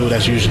what they do,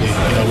 that's usually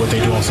what they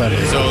do on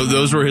Sundays. So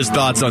those were his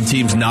thoughts on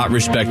teams not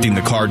respecting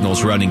the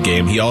Cardinals' running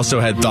game. He also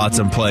had thoughts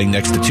on playing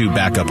next to two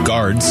backup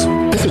guards.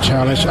 It's a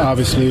challenge,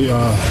 obviously,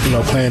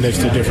 playing next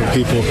to different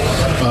people,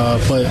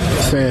 but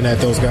saying that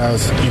those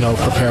guys,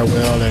 prepare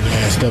well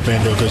and step in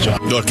and do a good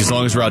job. Look, as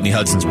long as Rodney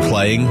Hudson's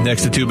playing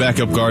next to two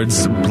backup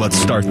guards, let's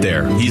start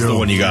there. He's the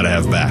one you got to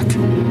have back.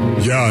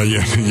 Yeah,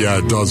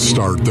 it does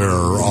start there.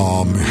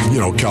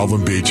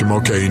 Calvin Beachum,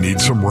 okay, he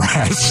needs some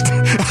rest.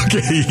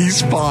 Okay,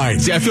 he's fine.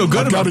 See, I feel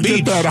good about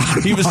Beach.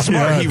 He was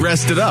smart. He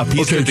rested up.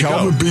 He's good to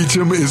Calvin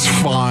Beachum is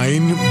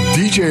fine.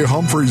 DJ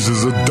Humphries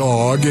is a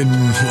dog, and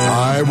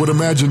I would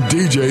imagine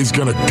DJ's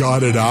going to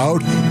gut it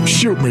out.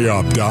 Shoot me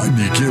up, Doc.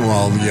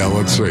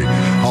 Let's see.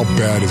 How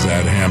bad is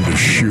that ham to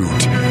shoot?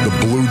 The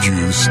blue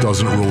juice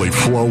doesn't really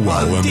flow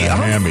well in the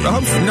hammy.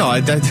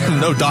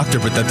 No doctor,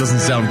 but that doesn't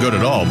sound good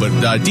at all. But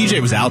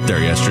DJ was out there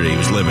yesterday. He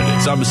was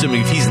limited. So I'm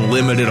assuming if he's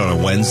limited on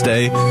a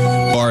Wednesday,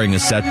 barring a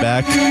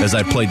setback, as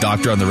I play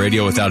doctor on the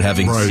radio without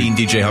having seen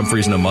DJ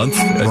Humphries in a month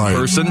in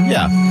person,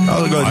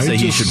 I'll go ahead and say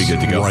he should be good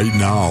to go. Right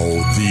now,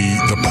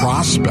 the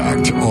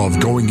prospect of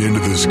going into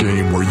this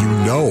game where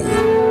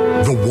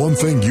the one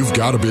thing you've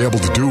got to be able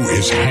to do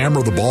is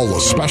hammer the ball,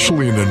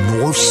 especially in a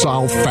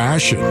north-south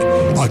fashion.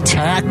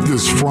 Attack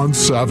this front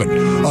seven.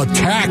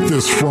 Attack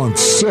this front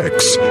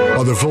six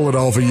of the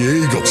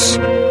Philadelphia Eagles.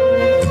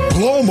 And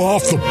blow them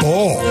off the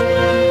ball.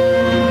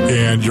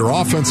 And your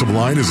offensive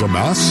line is a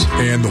mess.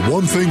 And the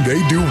one thing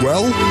they do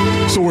well,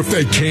 so if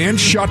they can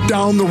shut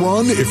down the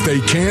run, if they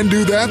can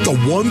do that, the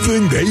one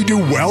thing they do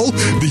well,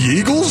 the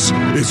Eagles,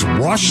 is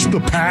rush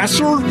the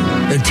passer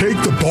and take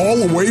the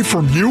ball away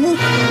from you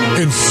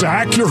and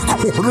sack your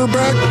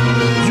quarterback.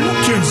 You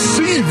can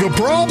see the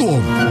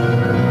problem.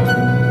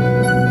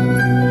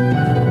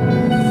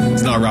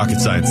 It's not rocket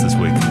science this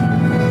week.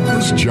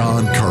 Where's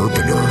John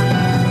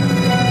Carpenter?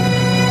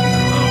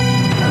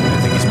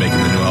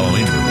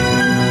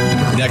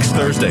 Next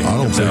Thursday.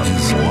 I don't think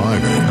he's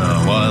lying.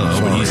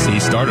 He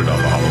started all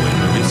the Halloween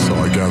movies. So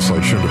I guess I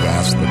should have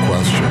asked the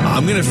question.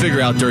 I'm going to figure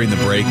out during the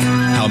break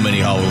how many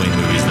Halloween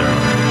movies there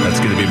are.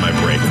 That's going to be my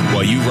break.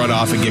 While you run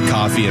off and get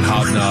coffee and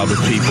hobnob with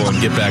people and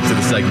get back to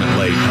the segment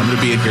late, I'm going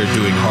to be in here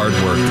doing hard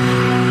work.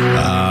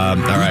 All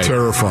right. Be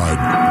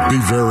terrified. Be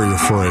very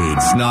afraid.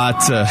 It's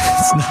not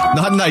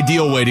an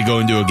ideal way to go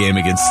into a game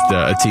against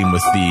a team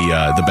with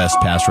the best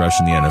pass rush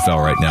in the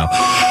NFL right now.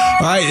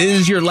 All right, it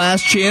is your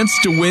last chance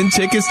to win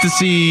tickets to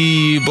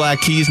see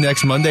Black Keys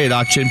next Monday at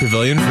Auction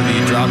Pavilion for the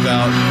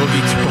Dropout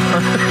Boogie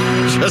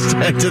Tour. Just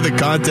head to the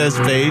contest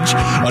page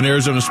on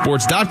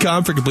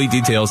ArizonaSports.com for complete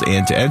details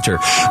and to enter.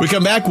 We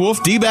come back,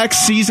 Wolf. D-backs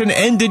season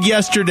ended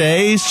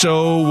yesterday,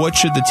 so what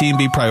should the team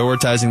be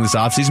prioritizing this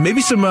offseason? Maybe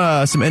some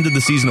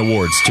end-of-the-season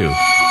awards, too.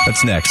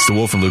 That's next. The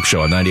Wolf and Luke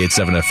Show on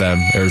 98.7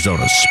 FM,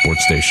 Arizona's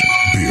sports station.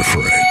 Be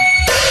afraid.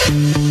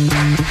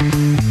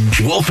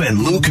 Wolf and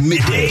Luke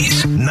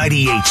Middays,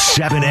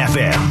 98.7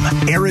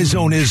 FM,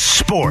 Arizona's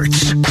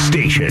sports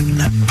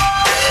station.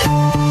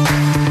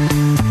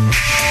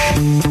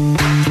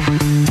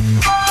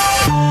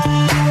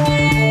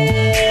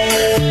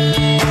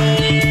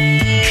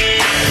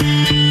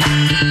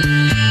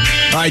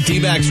 All right,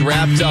 D-backs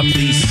wrapped up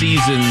the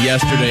season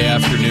yesterday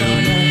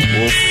afternoon.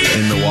 Wolf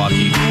in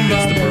Milwaukee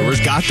against the Brewers.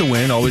 Got the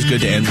win. Always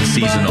good to end the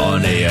season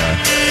on a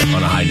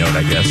high note,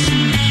 I guess.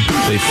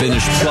 They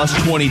finished plus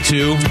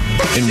 22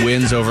 in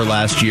wins over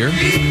last year.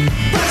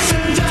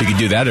 If you could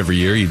do that every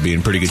year, you'd be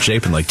in pretty good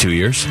shape in like 2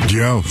 years.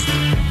 Yeah.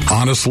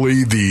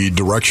 Honestly, the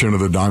direction of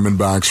the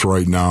Diamondbacks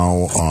right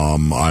now,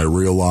 I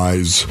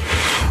realize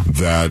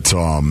that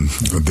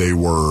they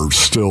were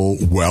still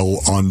well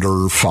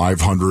under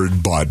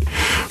 500, but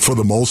for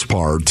the most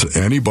part,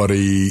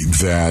 anybody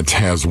that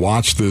has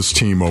watched this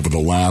team over the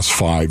last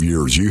 5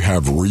 years, you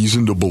have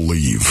reason to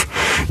believe,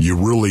 you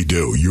really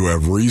do, you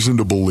have reason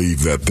to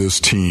believe that this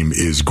team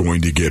is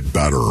going to get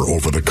better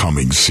over the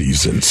coming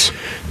seasons.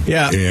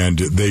 Yeah. And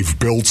they've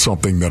built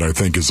something that I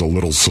think is a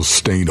little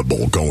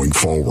sustainable going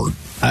forward.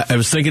 I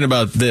was thinking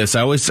about this.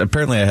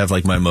 Apparently I have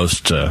like my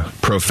most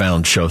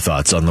profound show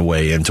thoughts on the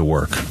way into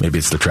work. Maybe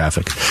it's the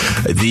traffic.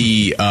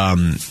 The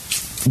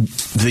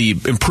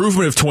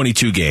improvement of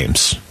 22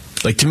 games.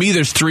 Like, to me,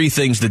 there's three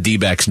things the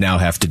D-backs now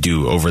have to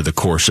do over the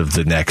course of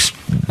the next,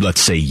 let's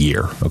say,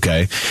 year,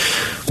 okay?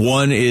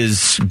 One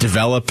is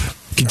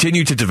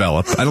continue to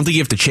develop. I don't think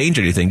you have to change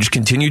anything. Just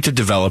continue to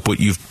develop what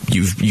you've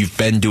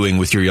been doing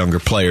with your younger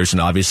players,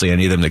 and obviously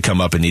any of them that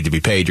come up and need to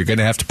be paid, you're going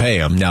to have to pay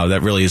them. Now,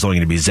 that really is only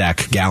going to be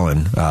Zach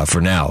Gallen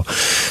for now.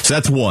 So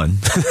that's one.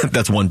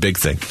 That's one big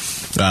thing.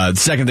 The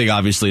second thing,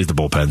 obviously, is the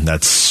bullpen.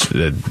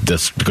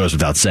 This goes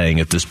without saying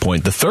at this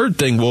point. The third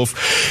thing,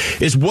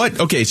 Wolf, is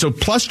so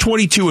plus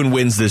 22 in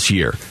wins this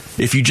year.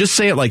 If you just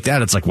say it like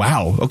that, it's like,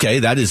 wow, okay,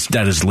 that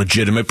is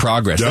legitimate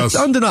progress. Yes.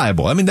 That's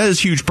undeniable. I mean, that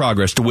is huge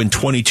progress to win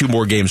 22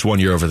 more games one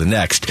year over the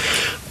next.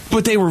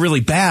 But they were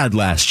really bad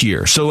last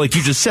year. So like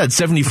you just said,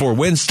 74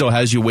 wins still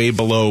has you way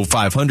below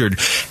 500.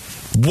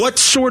 What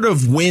sort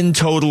of win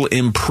total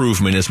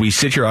improvement as we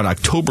sit here on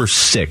October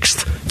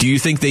 6th do you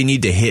think they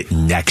need to hit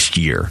next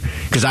year?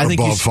 Because I think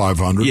above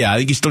 500. Yeah, I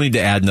think you still need to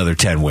add another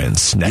 10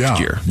 wins next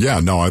year. Yeah,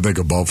 no, I think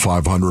above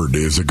 500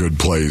 is a good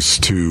place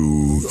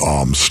to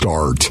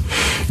start.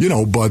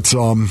 But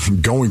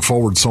going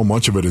forward, so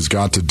much of it has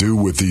got to do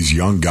with these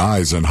young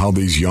guys and how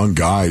these young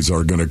guys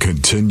are going to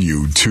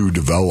continue to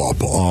develop.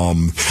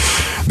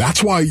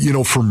 That's why,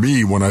 for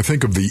me, when I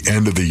think of the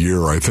end of the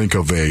year, I think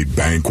of a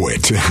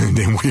banquet.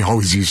 And we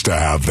always used to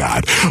have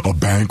that, a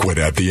banquet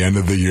at the end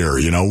of the year.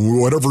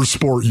 Whatever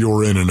sport you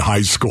were in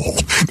high school,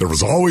 there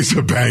was always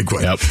a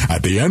banquet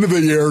at the end of the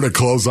year to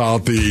close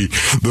out the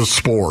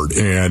sport.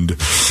 And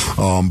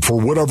for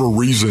whatever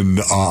reason,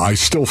 I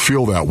still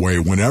feel that way.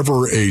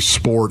 Whenever a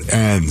sport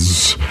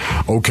ends,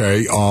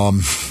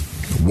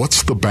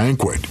 what's the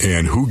banquet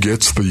and who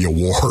gets the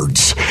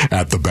awards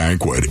at the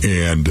banquet?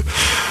 And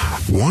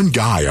one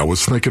guy, I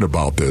was thinking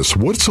about this.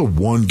 What's the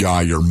one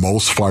guy you're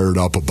most fired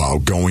up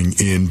about going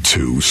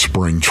into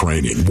spring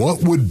training?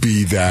 What would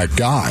be that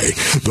guy?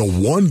 The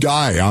one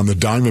guy on the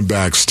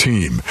Diamondbacks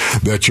team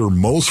that you're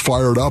most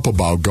fired up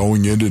about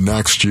going into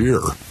next year?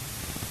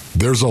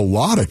 There's a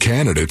lot of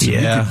candidates. And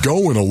you could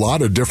go in a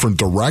lot of different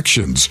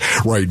directions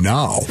right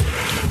now.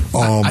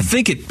 I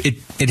think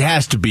it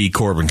has to be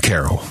Corbin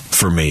Carroll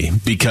for me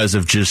because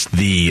of just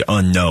the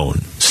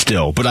unknown.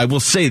 still. But I will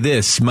say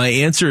this, my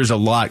answer is a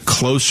lot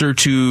closer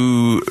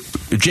to...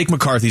 Jake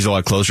McCarthy's a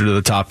lot closer to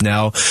the top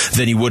now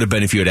than he would have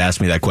been if you had asked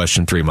me that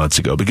question 3 months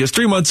ago. Because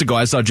 3 months ago,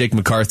 I saw Jake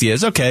McCarthy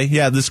as, okay,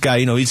 yeah, this guy,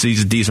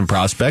 he's a decent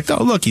prospect.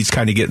 Oh, look, he's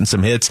kind of getting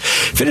some hits.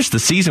 Finished the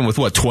season with,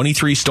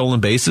 23 stolen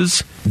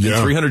bases?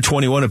 Yeah.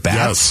 321 at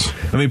bats?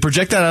 Yes. I mean,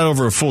 project that out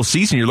over a full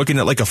season. You're looking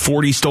at like a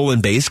 40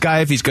 stolen base guy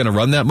if he's going to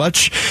run that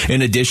much.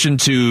 In addition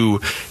to,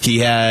 he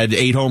had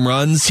 8 home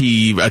runs, a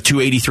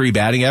 283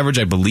 batting average.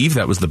 I believe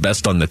that was the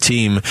best on the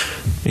team,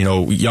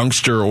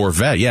 youngster or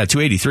vet. Yeah,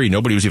 283.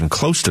 Nobody was even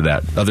close to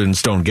that other than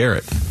Stone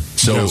Garrett.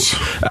 So yes.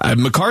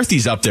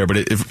 McCarthy's up there, but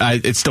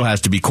it still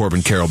has to be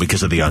Corbin Carroll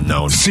because of the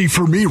unknown. See,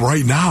 for me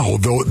right now,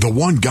 the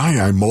one guy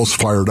I'm most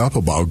fired up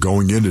about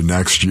going into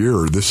next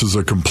year, this is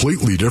a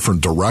completely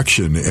different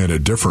direction and a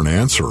different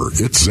answer.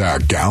 It's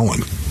Zach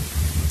Gallen.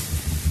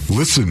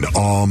 Listen,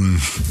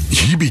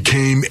 he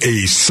became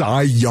a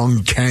Cy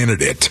Young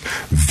candidate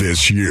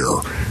this year.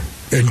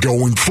 And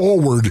going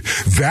forward,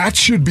 that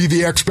should be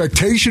the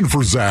expectation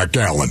for Zach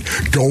Gallen.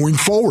 Going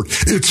forward,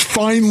 it's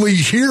finally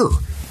here.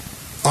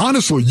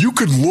 Honestly, you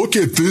could look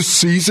at this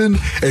season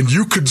and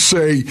you could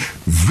say,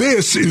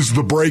 this is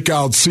the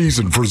breakout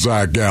season for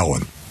Zach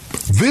Gallen.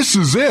 This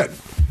is it.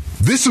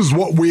 This is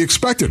what we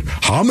expected.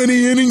 How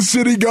many innings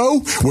did he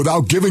go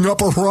without giving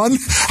up a run?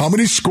 How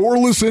many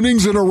scoreless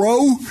innings in a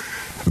row?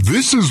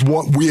 This is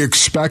what we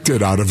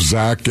expected out of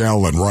Zach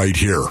Gallen right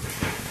here.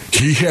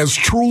 He has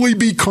truly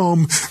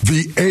become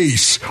the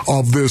ace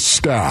of this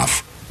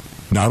staff,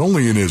 not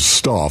only in his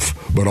stuff,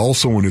 but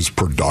also in his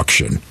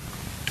production.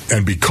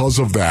 And because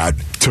of that,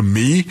 to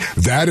me,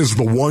 that is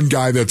the one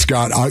guy that's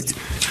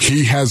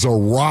he has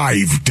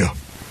arrived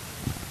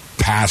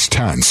past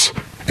tense.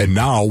 And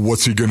now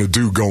what's he going to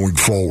do going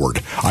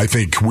forward? I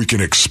think we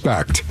can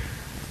expect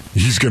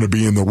he's going to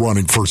be in the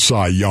running for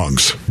Cy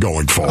Youngs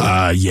going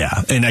forward.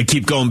 Yeah, and I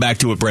keep going back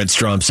to what Brent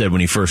Strom said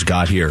when he first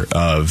got here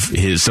of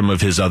some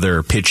of his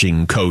other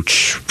pitching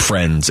coach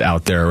friends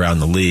out there around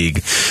the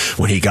league.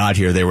 When he got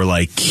here, they were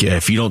like,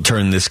 if you don't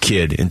turn this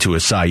kid into a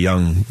Cy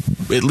Young,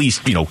 at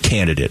least,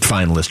 candidate,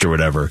 finalist or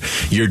whatever,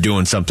 you're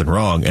doing something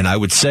wrong. And I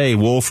would say,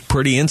 Wolf,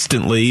 pretty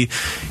instantly,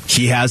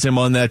 he has him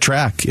on that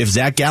track. If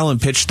Zach Gallen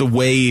pitched the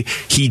way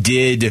he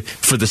did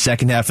for the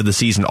second half of the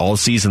season all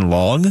season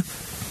long,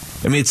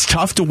 I mean, it's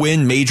tough to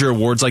win major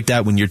awards like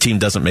that when your team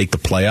doesn't make the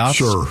playoffs.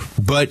 Sure.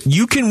 But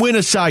you can win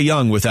a Cy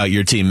Young without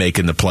your team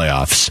making the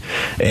playoffs.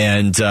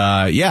 And,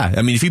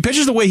 if he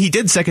pitches the way he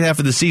did second half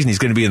of the season, he's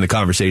going to be in the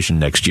conversation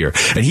next year.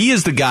 And he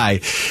is the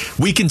guy.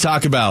 We can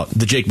talk about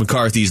the Jake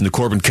McCarthys and the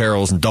Corbin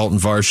Carrolls and Dalton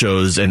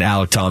Varsho's and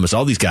Alec Thomas,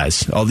 all these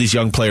guys, all these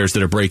young players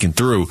that are breaking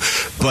through.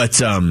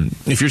 But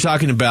if you're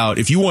talking about,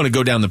 if you want to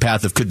go down the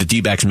path of could the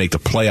D-backs make the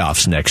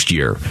playoffs next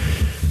year,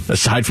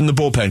 aside from the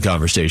bullpen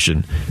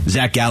conversation,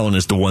 Zach Gallen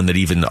is the one that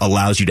even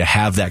allows you to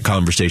have that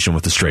conversation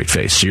with a straight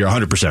face. So you're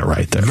 100%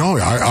 right there. No,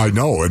 I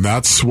know, and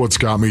that's what's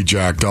got me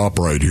jacked up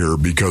right here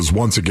because,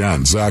 once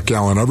again, Zach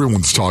Gallen,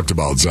 everyone's talked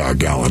about Zach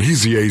Gallen.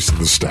 He's the ace of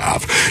the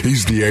staff.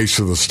 He's the ace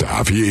of the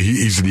staff.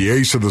 He's the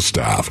ace of the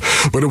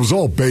staff. But it was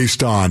all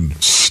based on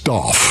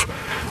stuff,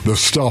 the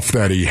stuff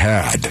that he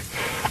had,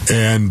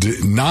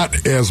 and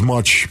not as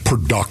much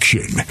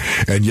production.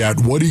 And yet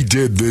what he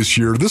did this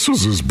year, this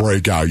was his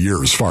breakout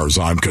year as far as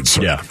I'm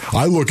concerned. Yeah.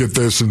 I look at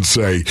this and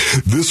say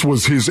this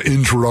was his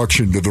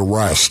introduction to the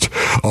rest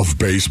of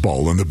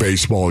baseball and the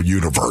baseball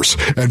universe.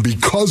 And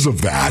because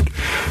of that,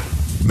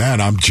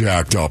 man, I'm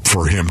jacked up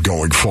for him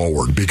going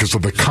forward because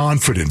of the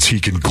confidence he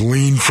can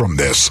glean from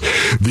this,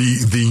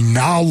 the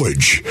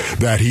knowledge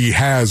that he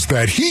has,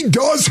 that he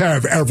does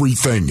have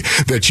everything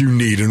that you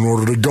need in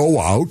order to go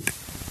out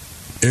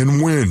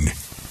and win.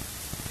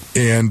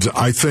 And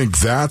I think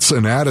that's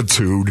an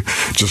attitude,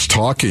 just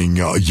talking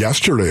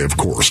yesterday, of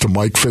course, to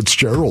Mike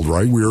Fitzgerald,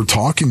 right? We were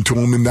talking to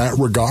him in that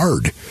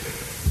regard.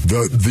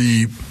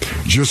 The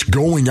just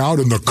going out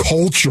in the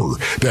culture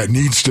that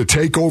needs to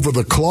take over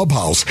the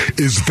clubhouse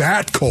is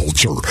that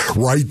culture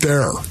right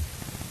there.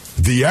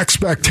 The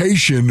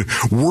expectation,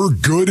 we're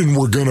good and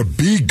we're going to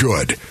be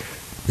good.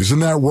 Isn't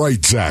that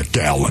right, Zach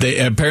Gallen?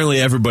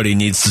 Apparently everybody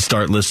needs to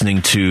start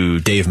listening to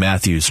Dave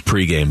Matthews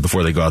pregame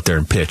before they go out there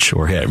and pitch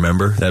or hit.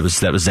 Remember? That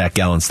was Zach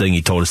Gallen's thing.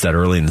 He told us that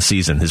early in the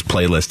season. His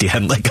playlist, he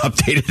hadn't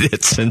updated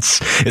it since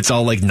it's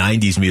all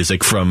 90s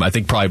music from, I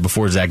think, probably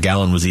before Zach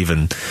Gallen was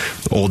even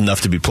old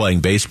enough to be playing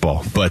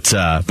baseball. But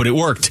it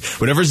worked.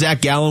 Whatever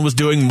Zach Gallen was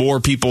doing, more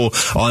people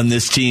on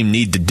this team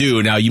need to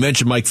do. Now, you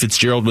mentioned Mike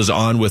Fitzgerald was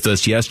on with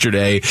us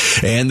yesterday,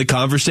 and the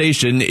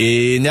conversation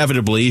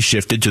inevitably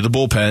shifted to the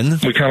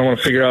bullpen. We kind of want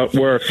to figure out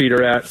where our feet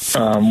are at.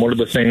 What are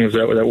the things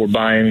that we're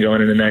buying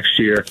going into next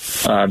year,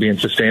 being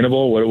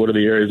sustainable? What are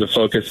the areas of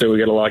focus that we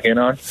got to lock in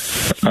on?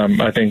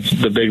 I think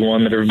the big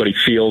one that everybody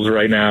feels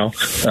right now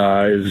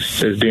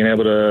is being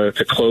able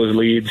to close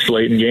leads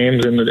late in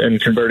games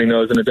and converting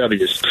those into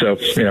W's. So,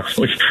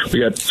 we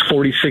got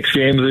 46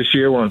 games this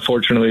year where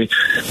unfortunately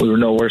we were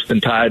no worse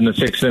than tied in the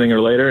sixth inning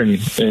or later and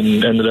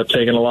ended up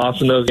taking a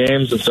loss in those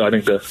games. And so I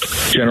think the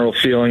general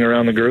feeling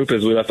around the group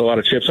is we left a lot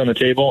of chips on the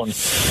table and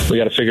we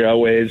got to figure out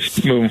ways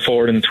moving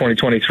forward in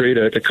 2023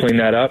 to clean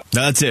that up.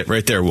 That's it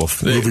right there,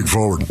 Wolf. Moving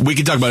forward. We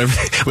can talk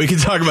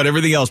about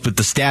everything else, but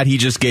the stat he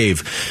just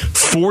gave,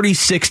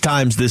 46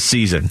 times this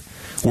season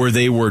where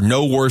they were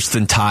no worse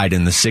than tied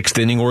in the 6th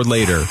inning or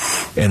later,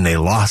 and they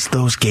lost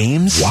those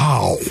games.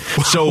 Wow.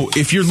 So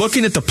if you're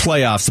looking at the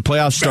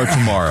playoffs start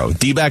tomorrow.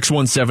 D-backs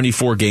won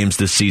 74 games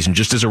this season.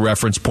 Just as a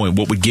reference point,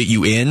 what would get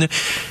you in?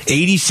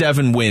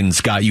 87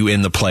 wins got you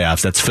in the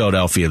playoffs. That's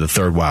Philadelphia, the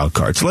 3rd wild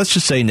card. So let's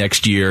just say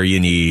next year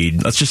you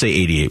need, let's just say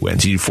 88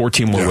 wins. You need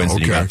 14 more wins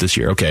than you got this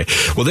year. Okay.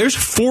 Well, there's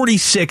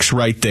 46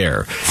 right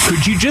there.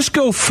 Could you just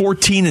go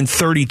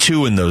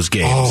 14-32 in those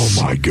games?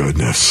 Oh, my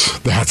goodness.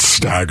 That's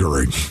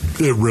staggering.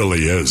 It really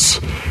is.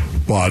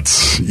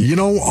 But, we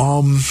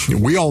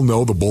all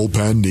know the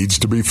bullpen needs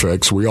to be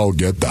fixed. We all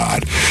get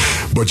that.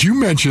 But you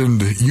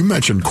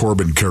mentioned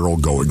Corbin Carroll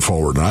going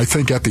forward. And I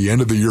think at the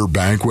end of the year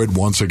banquet,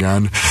 once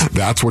again,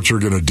 that's what you're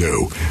going to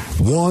do.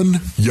 One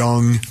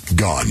young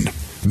gun.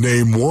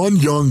 Name one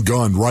young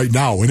gun right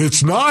now, and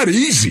it's not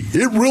easy.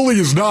 It really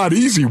is not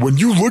easy when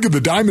you look at the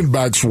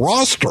Diamondbacks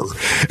roster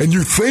and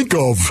you think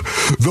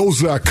of those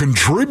that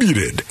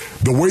contributed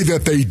the way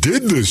that they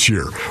did this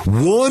year.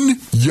 One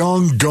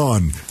young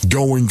gun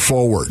going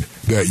forward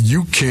that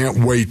you can't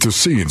wait to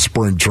see in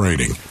spring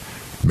training.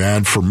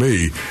 Man, for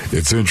me,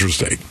 it's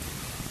interesting.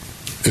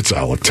 It's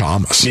Alec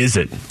Thomas. Is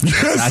it?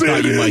 Yes, I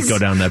thought you might go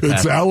down that path.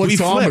 It's Alec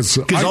Thomas.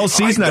 Because all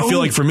season I feel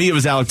like for me it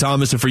was Alec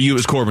Thomas and for you it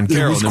was Corbin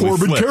Carroll. It was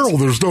Corbin Carroll.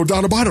 There's no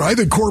doubt about it. I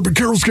think Corbin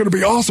Carroll's going to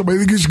be awesome. I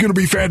think he's going to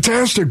be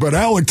fantastic. But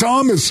Alec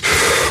Thomas,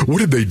 what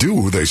did they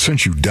do? They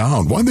sent you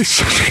down. Why'd they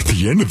send you at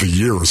the end of the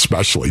year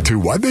especially, too?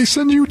 Why'd they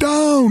send you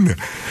down?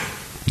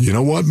 You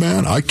know what,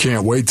 man? I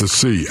can't wait to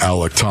see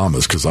Alec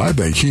Thomas because I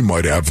think he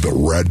might have the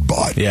red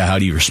butt. Yeah, how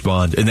do you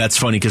respond? And that's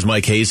funny because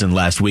Mike Hazen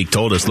last week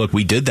told us, look,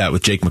 we did that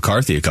with Jake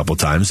McCarthy a couple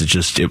times. It's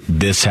just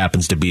this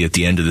happens to be at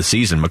the end of the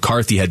season.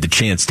 McCarthy had the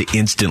chance to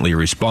instantly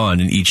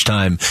respond, and each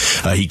time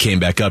he came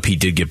back up, he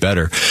did get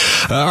better.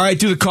 All right,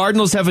 do the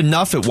Cardinals have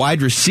enough at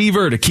wide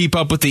receiver to keep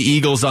up with the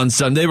Eagles on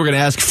Sunday? We're going to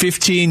ask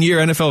 15-year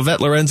NFL vet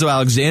Lorenzo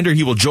Alexander.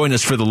 He will join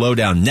us for the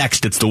lowdown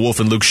next. It's the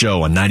Wolf and Luke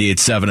Show on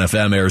 98.7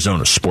 FM,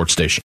 Arizona Sports Station.